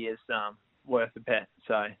 $1.80 is worth a bet.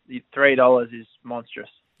 So the $3 is monstrous.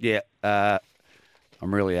 Yeah,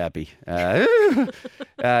 I'm really happy.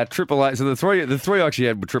 888. So the three I actually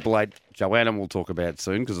had were 888. Joanna we'll talk about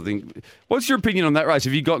soon because I think. What's your opinion on that race?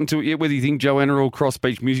 Have you gotten to it yet? Whether you think Joanna will cross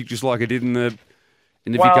Beach Music just like it did in the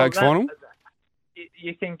Vic Oaks final?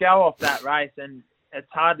 You can go off that race and. It's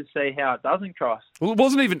hard to see how it doesn't cross. Well, it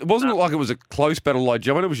wasn't it like it was a close battle like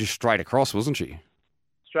Joanna? It was just straight across, wasn't she?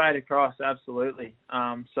 Straight across, absolutely.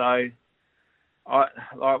 What's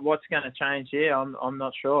going to change here? I'm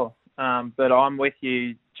not sure. But I'm with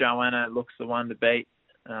you. Joanna looks the one to beat.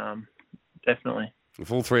 Definitely.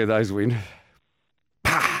 If all three of those win,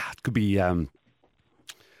 it could be.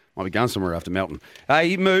 Might be going somewhere after Melton.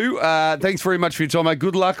 Hey, Moo, thanks very much for your time, mate.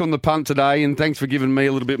 Good luck on the punt today, and thanks for giving me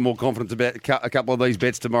a little bit more confidence about a couple of these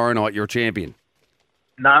bets tomorrow night. You're a champion.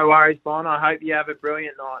 No worries, Bon. I hope you have a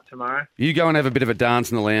brilliant night tomorrow. You go and have a bit of a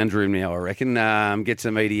dance in the lounge room now, I reckon. Get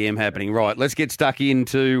some EDM happening. Right, let's get stuck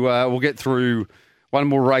into... we'll get through one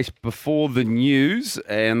more race before the news,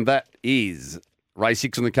 and that is race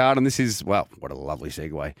 6 on the card, and this is... Well, what a lovely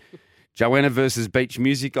segue. Joanna versus Beach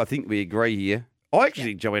Music. I think we agree here. I actually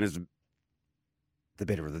think Joanna's the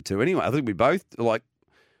better of the two anyway. I think we both,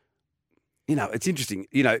 it's interesting.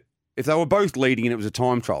 If they were both leading and it was a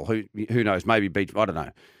time trial, who knows, maybe Beach, I don't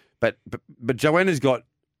know. But Joanna's got a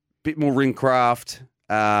bit more ring craft,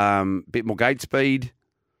 bit more gate speed.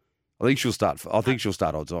 I think she'll start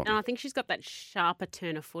odds on. No, I think she's got that sharper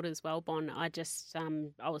turn of foot as well, Bon. I just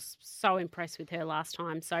I was so impressed with her last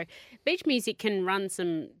time. So Beach Music can run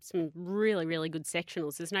some really, really good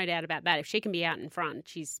sectionals. There's no doubt about that. If she can be out in front,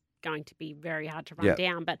 she's going to be very hard to run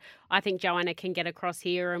down. But I think Joanna can get across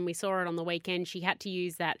here, and we saw it on the weekend. She had to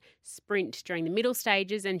use that sprint during the middle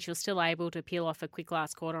stages, and she was still able to peel off a quick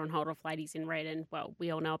last quarter and hold off Ladies in Red. And, well,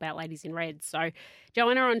 we all know about Ladies in Red. So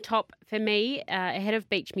Joanna on top for me, ahead of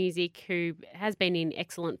Beach Music, who has been in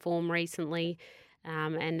excellent form recently.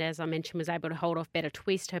 And as I mentioned, was able to hold off Better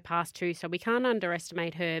Twist, her past two. So we can't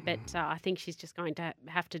underestimate her, but I think she's just going to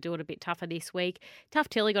have to do it a bit tougher this week. Tough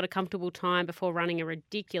Tilly got a comfortable time before running a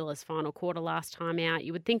ridiculous final quarter last time out.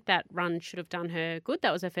 You would think that run should have done her good.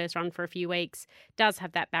 That was her first run for a few weeks. Does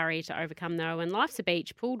have that barrier to overcome, though. And Life's a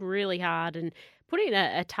Beach pulled really hard and put in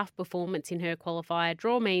a tough performance in her qualifier.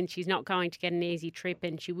 Draw means she's not going to get an easy trip,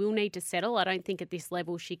 and she will need to settle. I don't think at this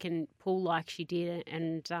level she can pull like she did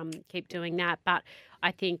and keep doing that. But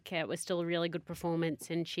I think it was still a really good performance,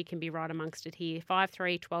 and she can be right amongst it here. 5,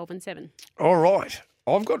 3, 12 and 7. All right.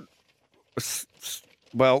 I've got...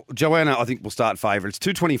 Well, Joanna, I think, will start favourites.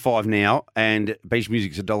 $2.25 now, and Beach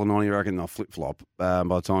Music's $1.90. I reckon they'll flip-flop by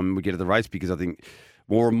the time we get to the race, because I think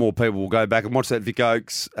more and more people will go back and watch that Vic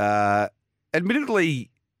Oaks. Admittedly,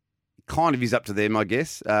 kind of is up to them, I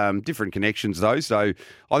guess. Different connections, though. So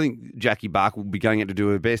I think Jackie Bark will be going out to do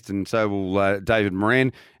her best, and so will David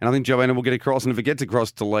Moran. And I think Joanna will get across. And if it gets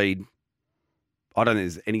across to lead, I don't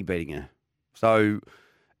think there's any beating her. So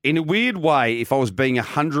in a weird way, if I was being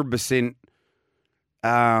 100%,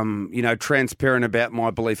 transparent about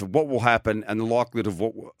my belief of what will happen and the likelihood of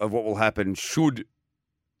what will happen should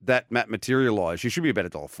that map materialise, she should be about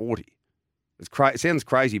 $1.40. It sounds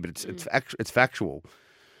crazy, but it's factual.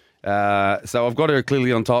 So I've got her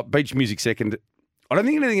clearly on top. Beach Music second. I don't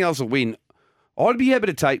think anything else will win. I'd be happy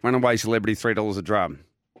to take Runaway Celebrity $3 a drum.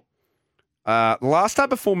 The last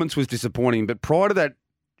start performance was disappointing, but prior to that,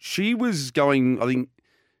 she was going, I think,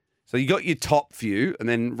 so you got your top few, and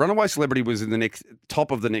then Runaway Celebrity was in the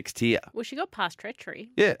top of the next tier. Well, she got past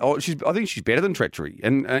Treachery. Yeah, I think she's better than Treachery.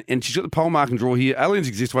 And she's got the pole mark and draw here. Aliens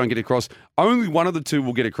Exist won't get across. Only one of the two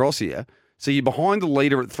will get across here. So you're behind the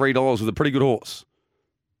leader at $3 with a pretty good horse.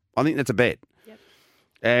 I think that's a bet.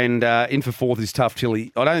 And in for fourth is Tough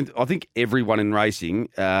Tilly. I think everyone in racing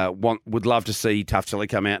would love to see Tough Tilly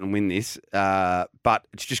come out and win this, but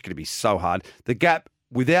it's just going to be so hard. The gap,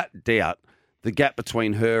 without doubt, the gap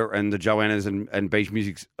between her and the Joannas and Beach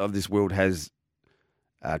Musics of this world has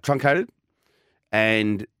truncated.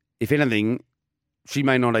 And if anything, she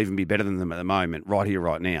may not even be better than them at the moment, right here,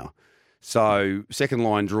 right now. So second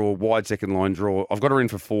line draw, wide second line draw. I've got her in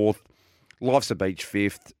for fourth. Life's a Beach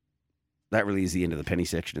fifth. That really is the end of the penny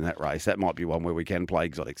section in that race. That might be one where we can play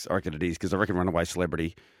exotics. I reckon it is, because I reckon Runaway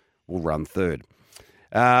Celebrity will run third.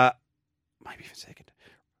 Maybe even second.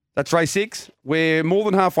 That's race 6. We're more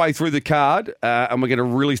than halfway through the card, and we're going to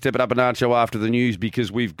really step it up a notch after the news,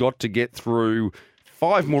 because we've got to get through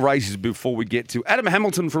 5 more races before we get to Adam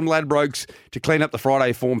Hamilton from Ladbrokes to clean up the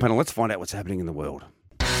Friday form panel. Let's find out what's happening in the world.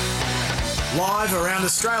 Live around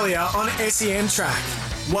Australia on SEN Track.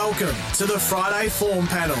 Welcome to the Friday Form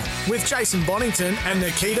Panel with Jason Bonington and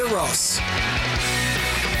Nikita Ross.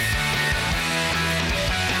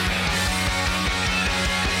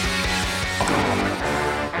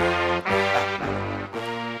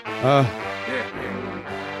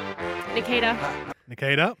 Nikita.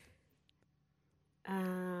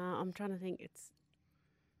 I'm trying to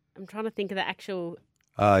think of the actual.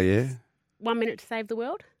 Yeah. 1 minute to save the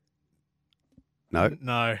world. No.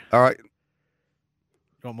 No. All right.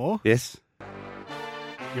 You want more? Yes.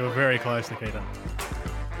 You were very close, Nikita.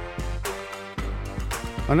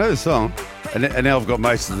 I know the song, and now I've got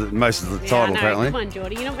most of the title, apparently. Come on,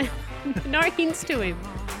 Geordie. You know, no hints to him.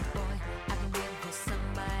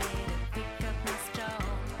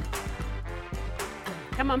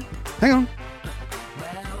 Come on. Hang on.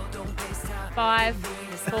 5,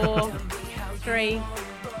 4, 3,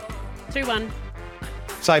 2, 1.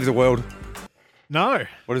 Save the world. No.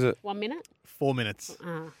 What is it? 1 minute. 4 minutes.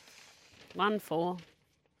 1, 4.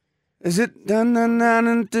 Is it? Dun, dun, dun,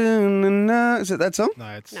 dun, dun, dun. Is it that song?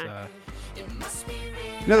 No, it's... No. You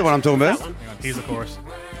know the one I'm talking about? That one. Hang on, here's the chorus.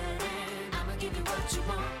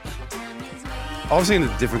 I was singing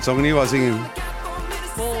a different song than you. I was singing...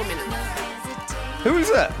 4 minutes. Who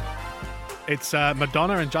is that? It's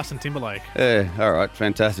Madonna and Justin Timberlake. Yeah, all right.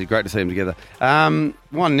 Fantastic. Great to see them together.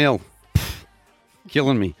 1-0.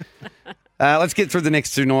 Killing me. Let's get through the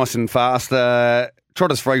next 2 nice and fast.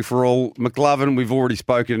 Trotters free for all. McLovin, we've already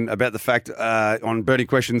spoken about the fact on Bernie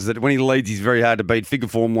Questions that when he leads, he's very hard to beat. Figure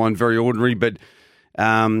form line, very ordinary, but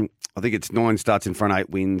I think it's 9 starts in front, 8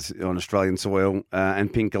 wins on Australian soil.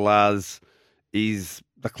 And Pink Galaz is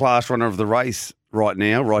the class runner of the race right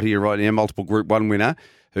now, right here, right now, multiple Group 1 winner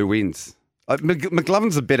who wins.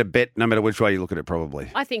 McLovin's a better bet no matter which way you look at it,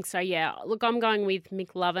 probably. I think so, yeah. Look, I'm going with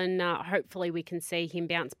McLovin. Hopefully we can see him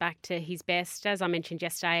bounce back to his best. As I mentioned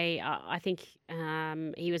yesterday, I think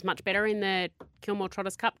he was much better in the Kilmore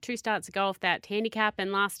Trotters Cup 2 starts ago off that handicap,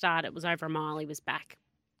 and last start it was over a mile. He was back.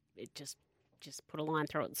 It just put a line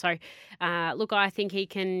through it. So, look, I think he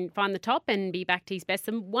can find the top and be back to his best.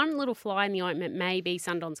 And one little fly in the ointment may be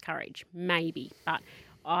Sundon's Courage, maybe. But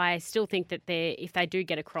I still think that if they do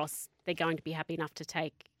get across, they're going to be happy enough to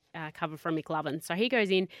take cover from McLovin. So he goes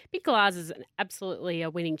in. Big Galaz is absolutely a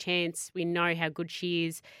winning chance. We know how good she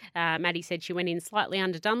is. Maddie said she went in slightly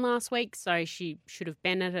underdone last week, so she should have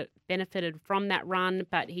benefited from that run,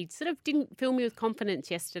 but he sort of didn't fill me with confidence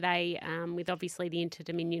yesterday with obviously the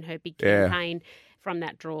Inter-Dominion, her big campaign from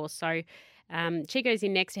that draw. So she goes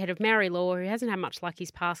in next ahead of Mary Law, who hasn't had much luck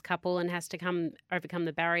his past couple and has to overcome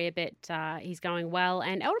the barrier, but he's going well.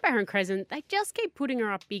 And Aldebaran Crescent, they just keep putting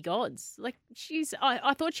her up big odds. Like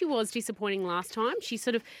I thought she was disappointing last time. She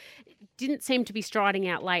sort of didn't seem to be striding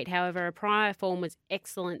out late. However, her prior form was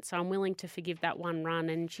excellent, so I'm willing to forgive that one run.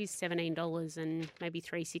 And she's $17 and maybe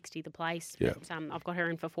 $3.60 the place. Yeah. But, I've got her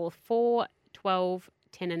in for 4, 4, 12,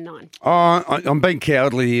 10 and 9. I'm being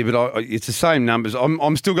cowardly here, but it's the same numbers.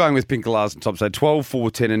 I'm still going with Pink Galaz on top, so 12,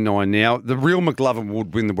 4, 10 and 9 now. The real McLovin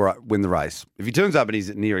would win the race. If he turns up and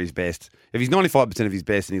he's near his best, if he's 95% of his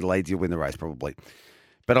best and he leads, he'll win the race probably.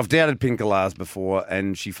 But I've doubted Pink Galaz before,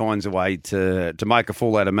 and she finds a way to make a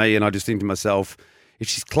fool out of me, and I just think to myself, if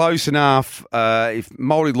she's close enough, if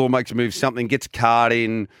Mouldy Law makes a move, something, gets a card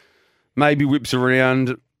in, maybe whips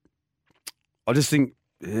around, I just think,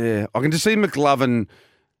 yeah, I can just see McLovin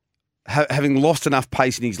having lost enough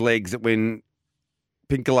pace in his legs that when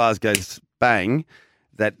Pink Galaz goes bang,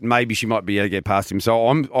 that maybe she might be able to get past him. So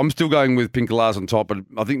I'm still going with Pink Galaz on top, but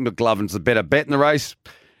I think McLovin's the better bet in the race.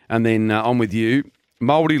 And then I'm with you,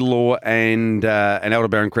 Mouldy Law and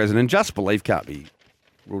Aldebaran Crescent, and Just Believe can't be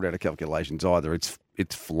ruled out of calculations either.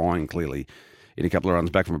 It's flying clearly in a couple of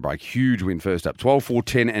runs back from a break. Huge win first up, 12, 4,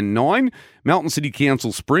 10 and 9. Melton City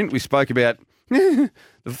Council Sprint. We spoke about the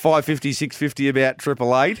 550, 650 about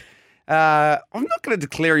 888. I'm not going to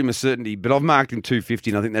declare him a certainty, but I've marked him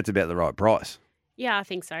 250, and I think that's about the right price. Yeah, I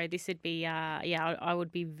think so. This would be, I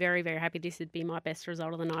would be very, very happy. This would be my best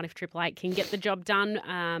result of the night if Triple Eight can get the job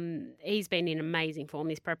done. He's been in amazing form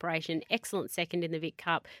this preparation. Excellent second in the Vic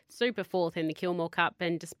Cup, super fourth in the Kilmore Cup,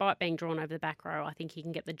 and despite being drawn over the back row, I think he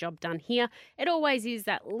can get the job done here. It always is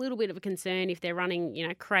that little bit of a concern if they're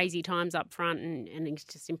running, crazy times up front and it's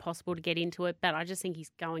just impossible to get into it. But I just think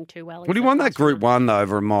he's going too well. Well, he won that Group 1 though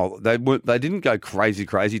over a mile. They didn't go crazy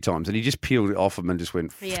times, and he just peeled it off them and just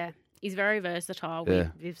went. Yeah. He's very versatile, Yeah.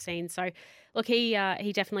 we've seen. So, look, he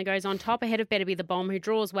definitely goes on top ahead of Better Be the Bomb, who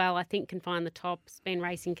draws well, I think can find the top. Has been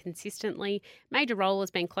racing consistently. Major Role has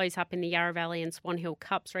been close up in the Yarra Valley and Swan Hill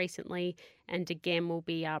Cups recently, and again will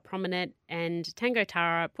be prominent. And Tango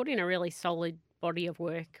Tara put in a really solid body of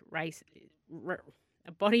racing work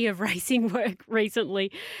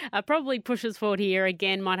recently. Probably pushes forward here.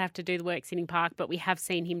 Again, might have to do the work sitting park, but we have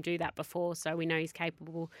seen him do that before, so we know he's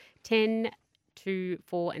capable. 10, 2,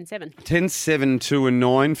 4 and 7. 10, 7, 2 and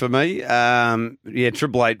 9 for me.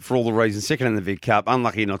 Triple Eight for all the reasons. Second in the Vic Cup.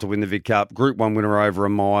 Unlucky not to win the Vic Cup. Group 1 winner over a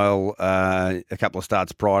mile a couple of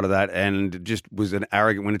starts prior to that, and just was an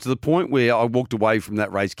arrogant winner to the point where I walked away from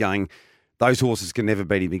that race going, those horses can never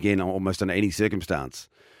beat him again almost under any circumstance.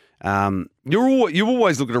 You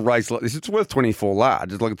always look at a race like this. It's worth 24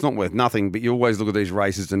 large. It's not worth nothing, but you always look at these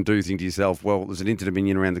races and do think to yourself, well, there's an Inter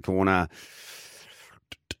Dominion around the corner.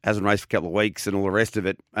 Hasn't raced for a couple of weeks and all the rest of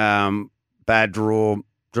it. Bad draw,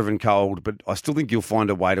 driven cold, but I still think you'll find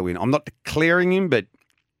a way to win. I'm not declaring him, but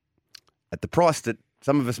at the price that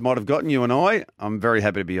some of us might have gotten, you and I'm very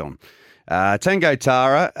happy to be on. Tango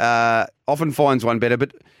Tara often finds one better,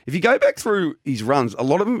 but if you go back through his runs, a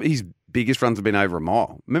lot of them, his biggest runs have been over a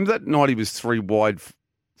mile. Remember that night he was 3 wide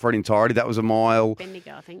for an entirety? That was a mile.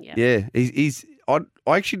 Bendigo, I think, yeah. Yeah,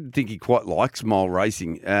 I actually think he quite likes mile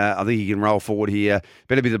racing. I think he can roll forward here.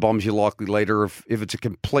 Better Be the Bomb's your likely leader. If it's a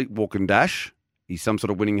complete walk and dash, he's some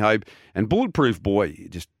sort of winning hope. And Bulletproof Boy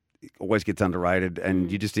just always gets underrated.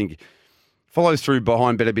 And you just think follows through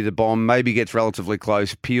behind Better Be the Bomb, maybe gets relatively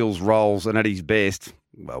close, peels, rolls, and at his best,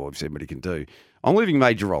 well, we've seen what he can do. I'm leaving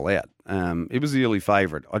Major Roll out. It was the early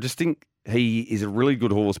favourite. I just think he is a really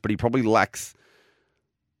good horse, but he probably lacks.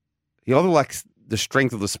 He either lacks the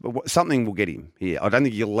strength of something will get him here. I don't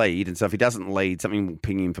think he'll lead, and so if he doesn't lead, something will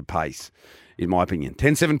ping him for pace, in my opinion.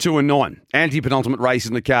 10, 7, 2 and 9. Anti-penultimate race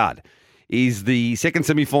in the card is the second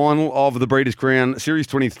semi-final of the Breeders' Crown Series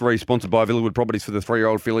 23, sponsored by Villawood Properties for the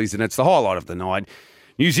 3-year-old fillies, and it's the highlight of the night.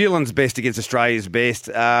 New Zealand's best against Australia's best.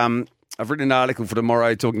 I've written an article for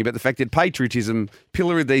tomorrow talking about the fact that patriotism,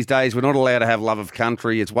 pillory these days, we're not allowed to have love of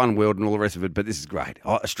country. It's one world and all the rest of it, but this is great.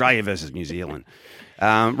 Australia versus New Zealand.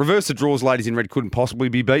 Reverse the draws, ladies in red, couldn't possibly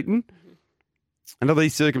be beaten. Under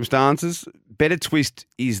these circumstances, Better Twist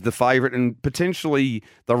is the favourite and potentially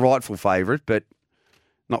the rightful favourite, but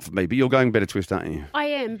not for me. But you're going Better Twist, aren't you? I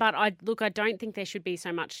am, but I don't think there should be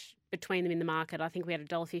so much between them in the market. I think we had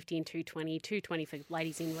 $1.50 and $2.20. $2.20 for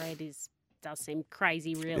ladies in red does seem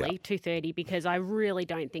crazy, really. Yeah. $2.30, because I really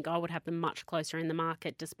don't think I would have them much closer in the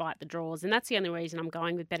market despite the draws. And that's the only reason I'm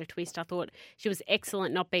going with Better Twist. I thought she was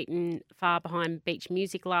excellent, not beaten far behind Beach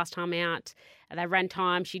Music last time out. They ran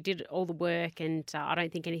time. She did all the work, and I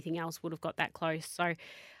don't think anything else would have got that close. So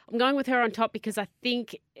I'm going with her on top because I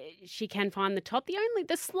think she can find the top.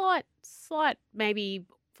 The slight maybe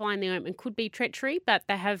flying the ointment could be Treachery, but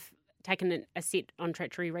they have taken a sit on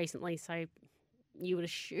Treachery recently, so you would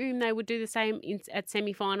assume they would do the same at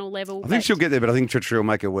semi-final level. I think she'll get there, but I think Treachery will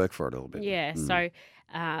make her work for it a little bit. Yeah, so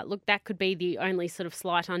look, that could be the only sort of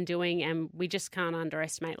slight undoing, and we just can't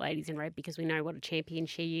underestimate Ladies in Red because we know what a champion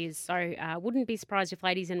she is. So wouldn't be surprised if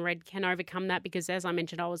Ladies in Red can overcome that because, as I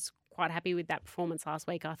mentioned, I was quite happy with that performance last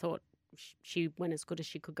week. I thought she went as good as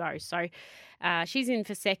she could go. So she's in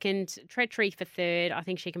for second, Treachery for third. I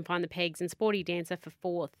think she can find the pegs, and Sporty Dancer for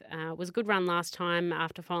fourth. Was a good run last time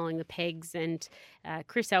after following the pegs, and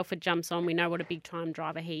Chris Elford jumps on. We know what a big time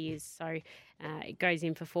driver he is, so it goes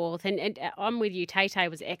in for fourth. And I'm with you. Tay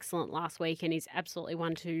was excellent last week and is absolutely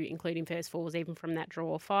one to include in first fours even from that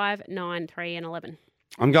draw. 5, 9, 3 and 11.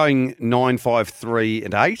 I'm going 9, 5, 3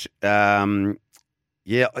 and 8.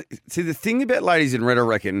 Yeah, see, the thing about Ladies in Red, I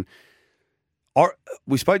reckon,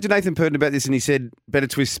 we spoke to Nathan Purden about this and he said Better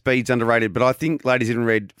Twist speed's underrated, but I think Ladies in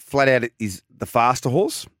Red flat out is the faster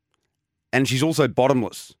horse and she's also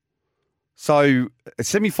bottomless. So a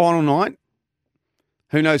semi-final night,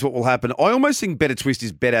 who knows what will happen. I almost think Better Twist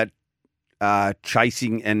is better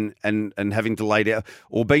chasing and having to lay down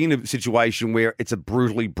or being in a situation where it's a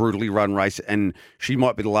brutally run race and she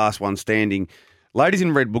might be the last one standing. Ladies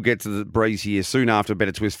in Red will get to the breeze here soon after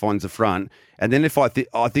Better Twist finds the front. And then if I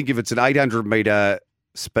think if it's an 800-metre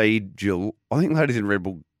speed, Jill, I think Ladies in Red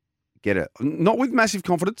will get it. Not with massive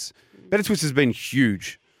confidence. Better Twist has been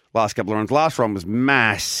huge last couple of runs. Last run was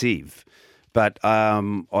massive. But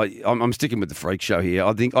I'm sticking with the freak show here.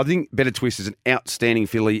 I think Better Twist is an outstanding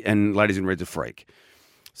filly and Ladies in Red's a freak.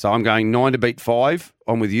 So I'm going 9 to beat 5.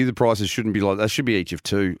 I'm with you. The prices shouldn't be like that. Should be each of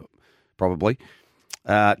 2, probably.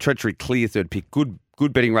 Treachery clear third pick. Good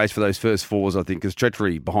betting race for those first 4s, I think, because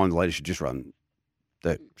Treachery behind the leader should just run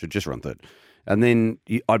third. And then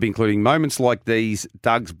I'd be including Moments Like These,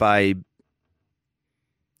 Doug's Babe,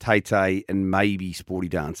 Tay and maybe Sporty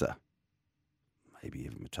Dancer. Maybe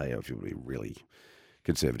even Mateo if you want to be really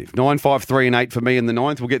conservative. 9, 5, 3 and 8 for me in the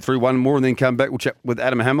 9th. We'll get through one more and then come back. We'll chat with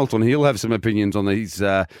Adam Hamilton. He'll have some opinions on these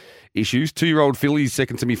issues. 2-year-old fillies,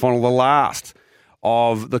 second semi-final, the last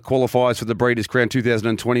of the qualifiers for the Breeders' Crown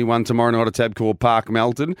 2021 tomorrow night at Tabcorp Park,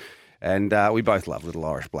 Melton. And we both love Little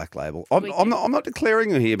Irish Black Label. I'm not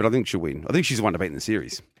declaring her here, but I think she'll win. I think she's the one to beat in the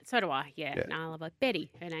series. So do I, yeah. No, I love her.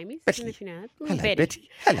 Betty, her name is. Betty. I don't know if you know her. Hello, Betty.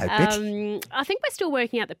 Hello, Betty. I think we're still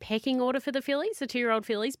working out the pecking order for the fillies, the 2-year-old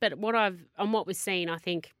fillies. But on what we've seen, I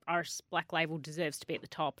think Irish Black Label deserves to be at the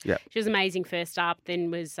top. Yeah. She was amazing first up,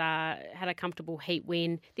 then had a comfortable heat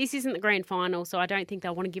win. This isn't the grand final, so I don't think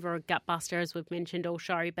they'll want to give her a gut buster, as we've mentioned all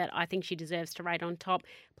show. But I think she deserves to rate on top.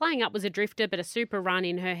 Playing up was a drifter, but a super run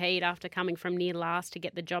in her heat after coming from near last to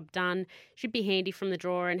get the job done. Should be handy from the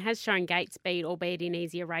draw and has shown gate speed, albeit in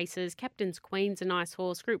easier races. Captain's Queen's a nice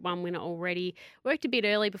horse, Group 1 winner already. Worked a bit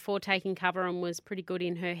early before taking cover and was pretty good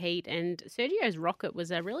in her heat. And Sergio's Rocket was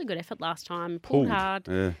a really good effort last time. Pulled hard,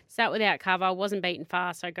 sat without cover, wasn't beaten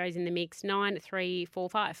fast, so goes in the mix. 9, 3, 4,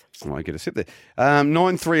 5. I might get a sip there.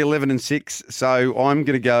 9, 3, 11 and 6. So I'm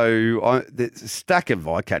going to go there's a stack of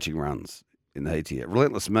eye-catching runs in the heat here.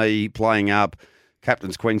 Relentless Me, Playing Up,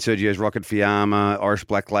 Captain's Queen, Sergio's Rocket, Fiamma, Irish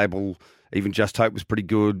Black Label. Even Just Hope was pretty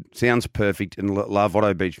good. Sounds Perfect. And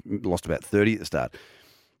Otto Beach lost about 30 at the start.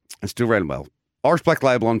 And still ran well. Irish Black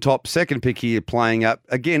Label on top. Second pick here, Playing Up.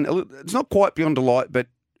 Again, it's not quite beyond delight, but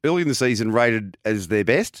early in the season rated as their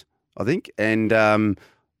best, I think. And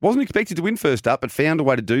wasn't expected to win first up, but found a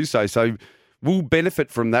way to do so. So will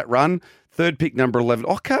benefit from that run. Third pick, number 11.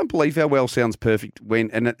 I can't believe how well Sounds Perfect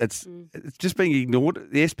went, and it's just being ignored.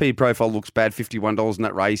 The SP profile looks bad. $51 in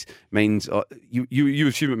that race means you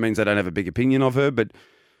assume it means they don't have a big opinion of her, but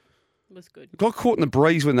it was good. Got caught in the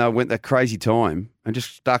breeze when they went that crazy time and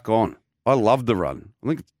just stuck on. I loved the run. I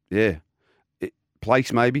think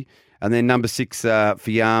place maybe, and then number 6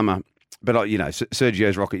 Fiamma. But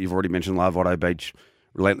Sergio's Rocket. You've already mentioned Love Otto Beach,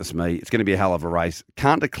 Relentless Me. It's going to be a hell of a race.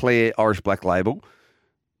 Can't declare Irish Black Label,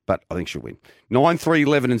 but I think she'll win. 9, 3,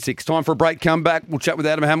 11 and 6. Time for a break. Come back. We'll chat with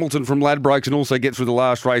Adam Hamilton from Ladbrokes and also get through the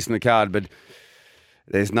last race in the card. But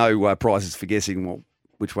there's no prizes for guessing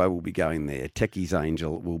which way we'll be going there. Techie's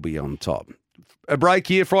Angel will be on top. A break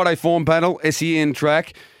here. Friday Form Panel, SEN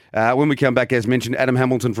track. When we come back, as mentioned, Adam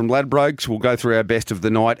Hamilton from Ladbrokes. We'll go through our best of the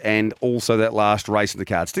night and also that last race in the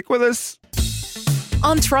card. Stick with us.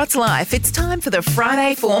 On Trot's Life, it's time for the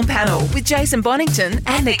Friday Form Panel with Jason Bonington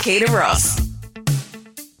and Nikita Ross.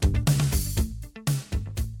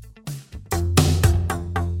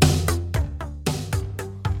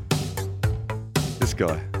 This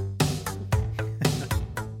guy.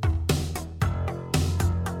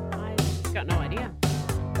 I've got no idea.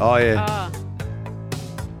 Oh, yeah.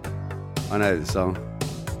 I know the song.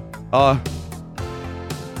 Oh.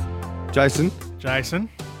 Jason.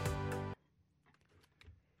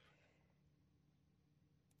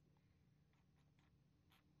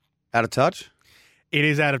 Out of touch? It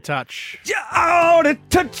is Out of Touch. Yeah, out of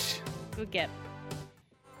touch. Good get.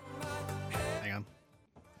 Hang on.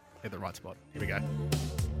 Hit the right spot. Here we go.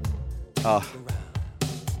 Oh.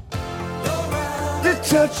 The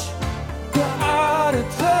touch. You're out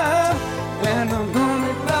of time. When I'm on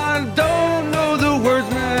it, I don't know the words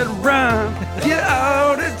that rhyme. You're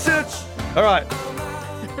out of touch. All right.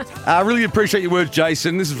 I really appreciate your words,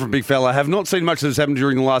 Jason. This is from Big Fella. I have not seen much of this happen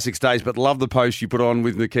during the last 6 days, but love the post you put on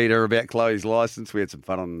with Nikita about Chloe's licence. We had some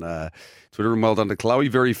fun on Twitter, and well done to Chloe.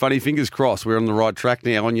 Very funny. Fingers crossed. We're on the right track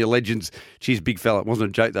now. On your legends. Cheers, Big Fella. It wasn't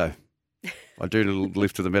a joke, though. I do a little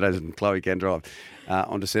lift to the Meadows and Chloe can drive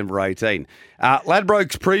on December 18.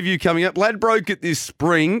 Ladbrokes preview coming up. Ladbroke at this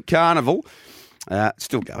spring carnival.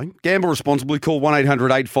 Still going. Gamble responsibly. Call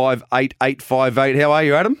 1-800-858-858. How are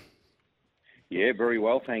you, Adam? Yeah, very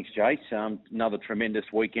well, thanks, Jace. Another tremendous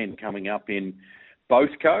weekend coming up in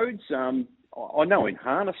both codes. I know in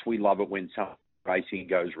harness we love it when some racing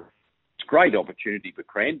goes. It's a great opportunity for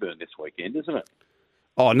Cranbourne this weekend, isn't it?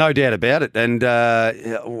 Oh, no doubt about it. And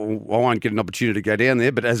I won't get an opportunity to go down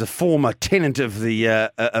there, but as a former tenant of the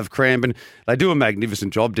of Cranbourne, they do a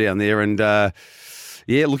magnificent job down there. And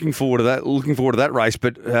looking forward to that. Looking forward to that race.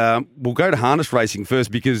 But we'll go to harness racing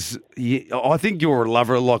first because I think you're a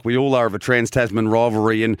lover, like we all are, of a Trans-Tasman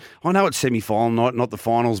rivalry. And I know it's semi-final night, not the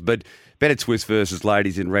finals, but Better Twist versus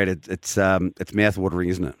Ladies in Red. It's mouth-watering,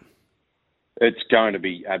 isn't it? It's going to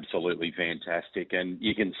be absolutely fantastic, and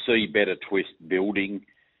you can see Better Twist building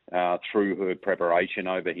through her preparation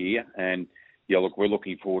over here. And look, we're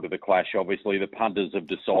looking forward to the clash. Obviously, the punters have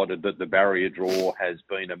decided that the barrier draw has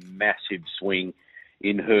been a massive swing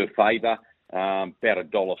in her favour. About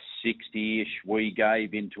 $1.60-ish we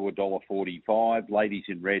gave into $1.45. Ladies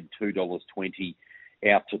in Red, $2.20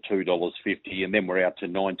 out to $2.50, and then we're out to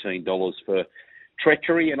 $19 for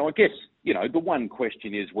Treachery. And I guess, the one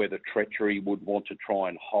question is whether Treachery would want to try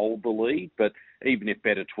and hold the lead. But even if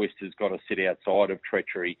Better Twist has got to sit outside of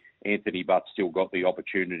Treachery, Anthony Butt's still got the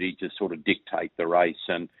opportunity to sort of dictate the race.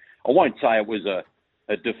 And I won't say it was a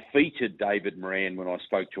defeated David Moran when I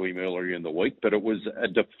spoke to him earlier in the week, but it was a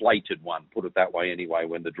deflated one, put it that way anyway,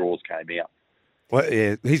 when the draws came out. Well,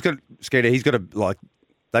 yeah, they've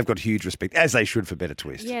got huge respect, as they should, for Better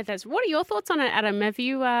Twist. Yeah, what are your thoughts on it, Adam? Have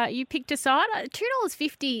you picked a side?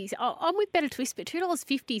 $2.50. I'm with Better Twist, but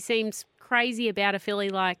 $2.50 seems crazy about a filly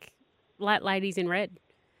like Ladies in Red.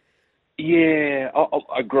 Yeah,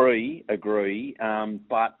 I agree.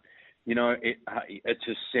 But it's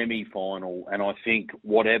a semi-final, and I think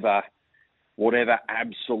whatever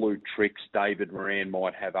absolute tricks David Moran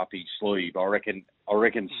might have up his sleeve, I reckon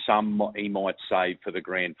some he might save for the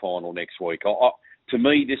grand final next week. To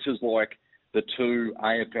me, this is like the two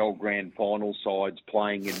AFL Grand Final sides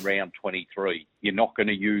playing in round 23. You're not going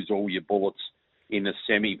to use all your bullets in a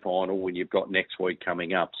semi-final when you've got next week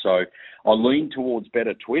coming up. So I lean towards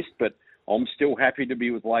Better Twist, but I'm still happy to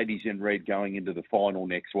be with Ladies in Red going into the final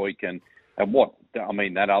next week. And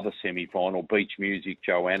that other semi-final, Beach Music,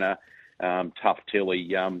 Joanna, Tough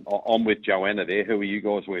Tilly. I'm with Joanna there. Who are you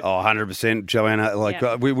guys with? Oh, 100% Joanna.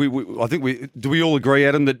 I think do we all agree,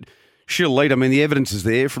 Adam, that she'll lead? I mean, the evidence is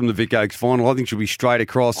there from the Vic Oaks final. I think she'll be straight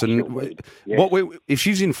across. And if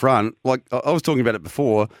she's in front, like I was talking about it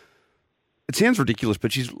before, it sounds ridiculous,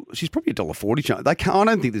 but she's probably $1.40. I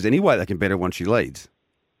don't think there's any way they can bet her once she leads.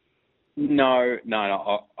 No,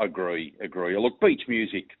 I agree. Look, Beach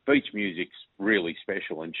Music's really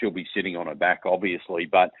special, and she'll be sitting on her back, obviously.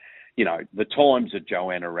 But the times that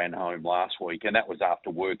Joanna ran home last week, and that was after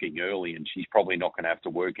working early, and she's probably not going to have to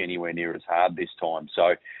work anywhere near as hard this time.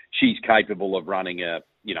 So she's capable of running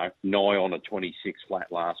nigh on a 26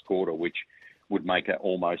 flat last quarter, which would make her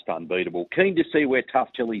almost unbeatable. Keen to see where Tough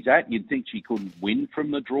Tilly's at. You'd think she couldn't win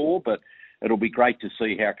from the draw, but it'll be great to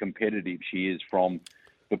see how competitive she is from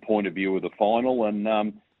the point of view of the final. And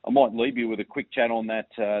I might leave you with a quick chat on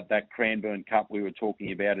that Cranbourne Cup we were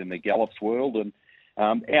talking about in the Gallops world. And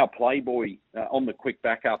our Playboy on the quick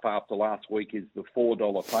backup after last week is the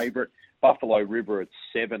 $4 favourite. Buffalo River at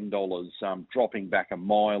 $7, dropping back a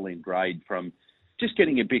mile in grade from just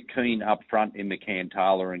getting a bit keen up front in the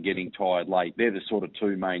Cantala and getting tired late. They're the sort of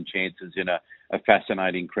two main chances in a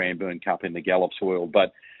fascinating Cranbourne Cup in the Gallops world.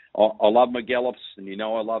 But I love my Gallops, and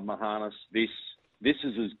I love my harness. This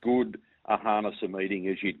is as good a harnesser meeting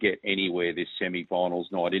as you'd get anywhere this semi-finals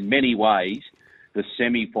night. In many ways, the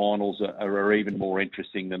semi-finals are even more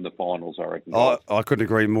interesting than the finals, I reckon. I couldn't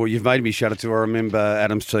agree more. You've made me shudder too. I remember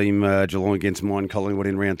Adam's team, Geelong against mine, Collingwood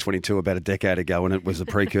in round 22 about a decade ago, and it was a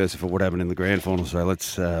precursor for what happened in the grand final. So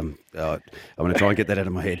I'm going to try and get that out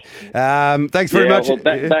of my head. Thanks very much.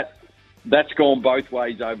 Well, that's gone both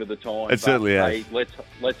ways over the time. It certainly has. Hey,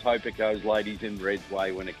 let's hope it goes Ladies in Red's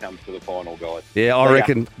way when it comes to the final, guys. Yeah, I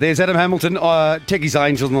reckon. There's Adam Hamilton. Techie's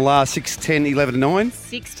Angels in the last 6, 10, 11, 9.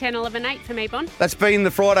 6, 10, 11, 8 for me, Bon. That's been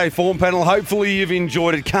the Friday Form Panel. Hopefully you've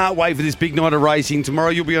enjoyed it. Can't wait for this big night of racing. Tomorrow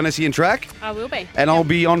you'll be on SEN Track. I will be. And I'll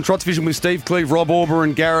be on Trots Vision with Steve Cleve, Rob Auber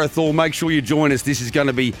and Gareth Hall. Make sure you join us. This is going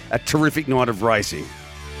to be a terrific night of racing.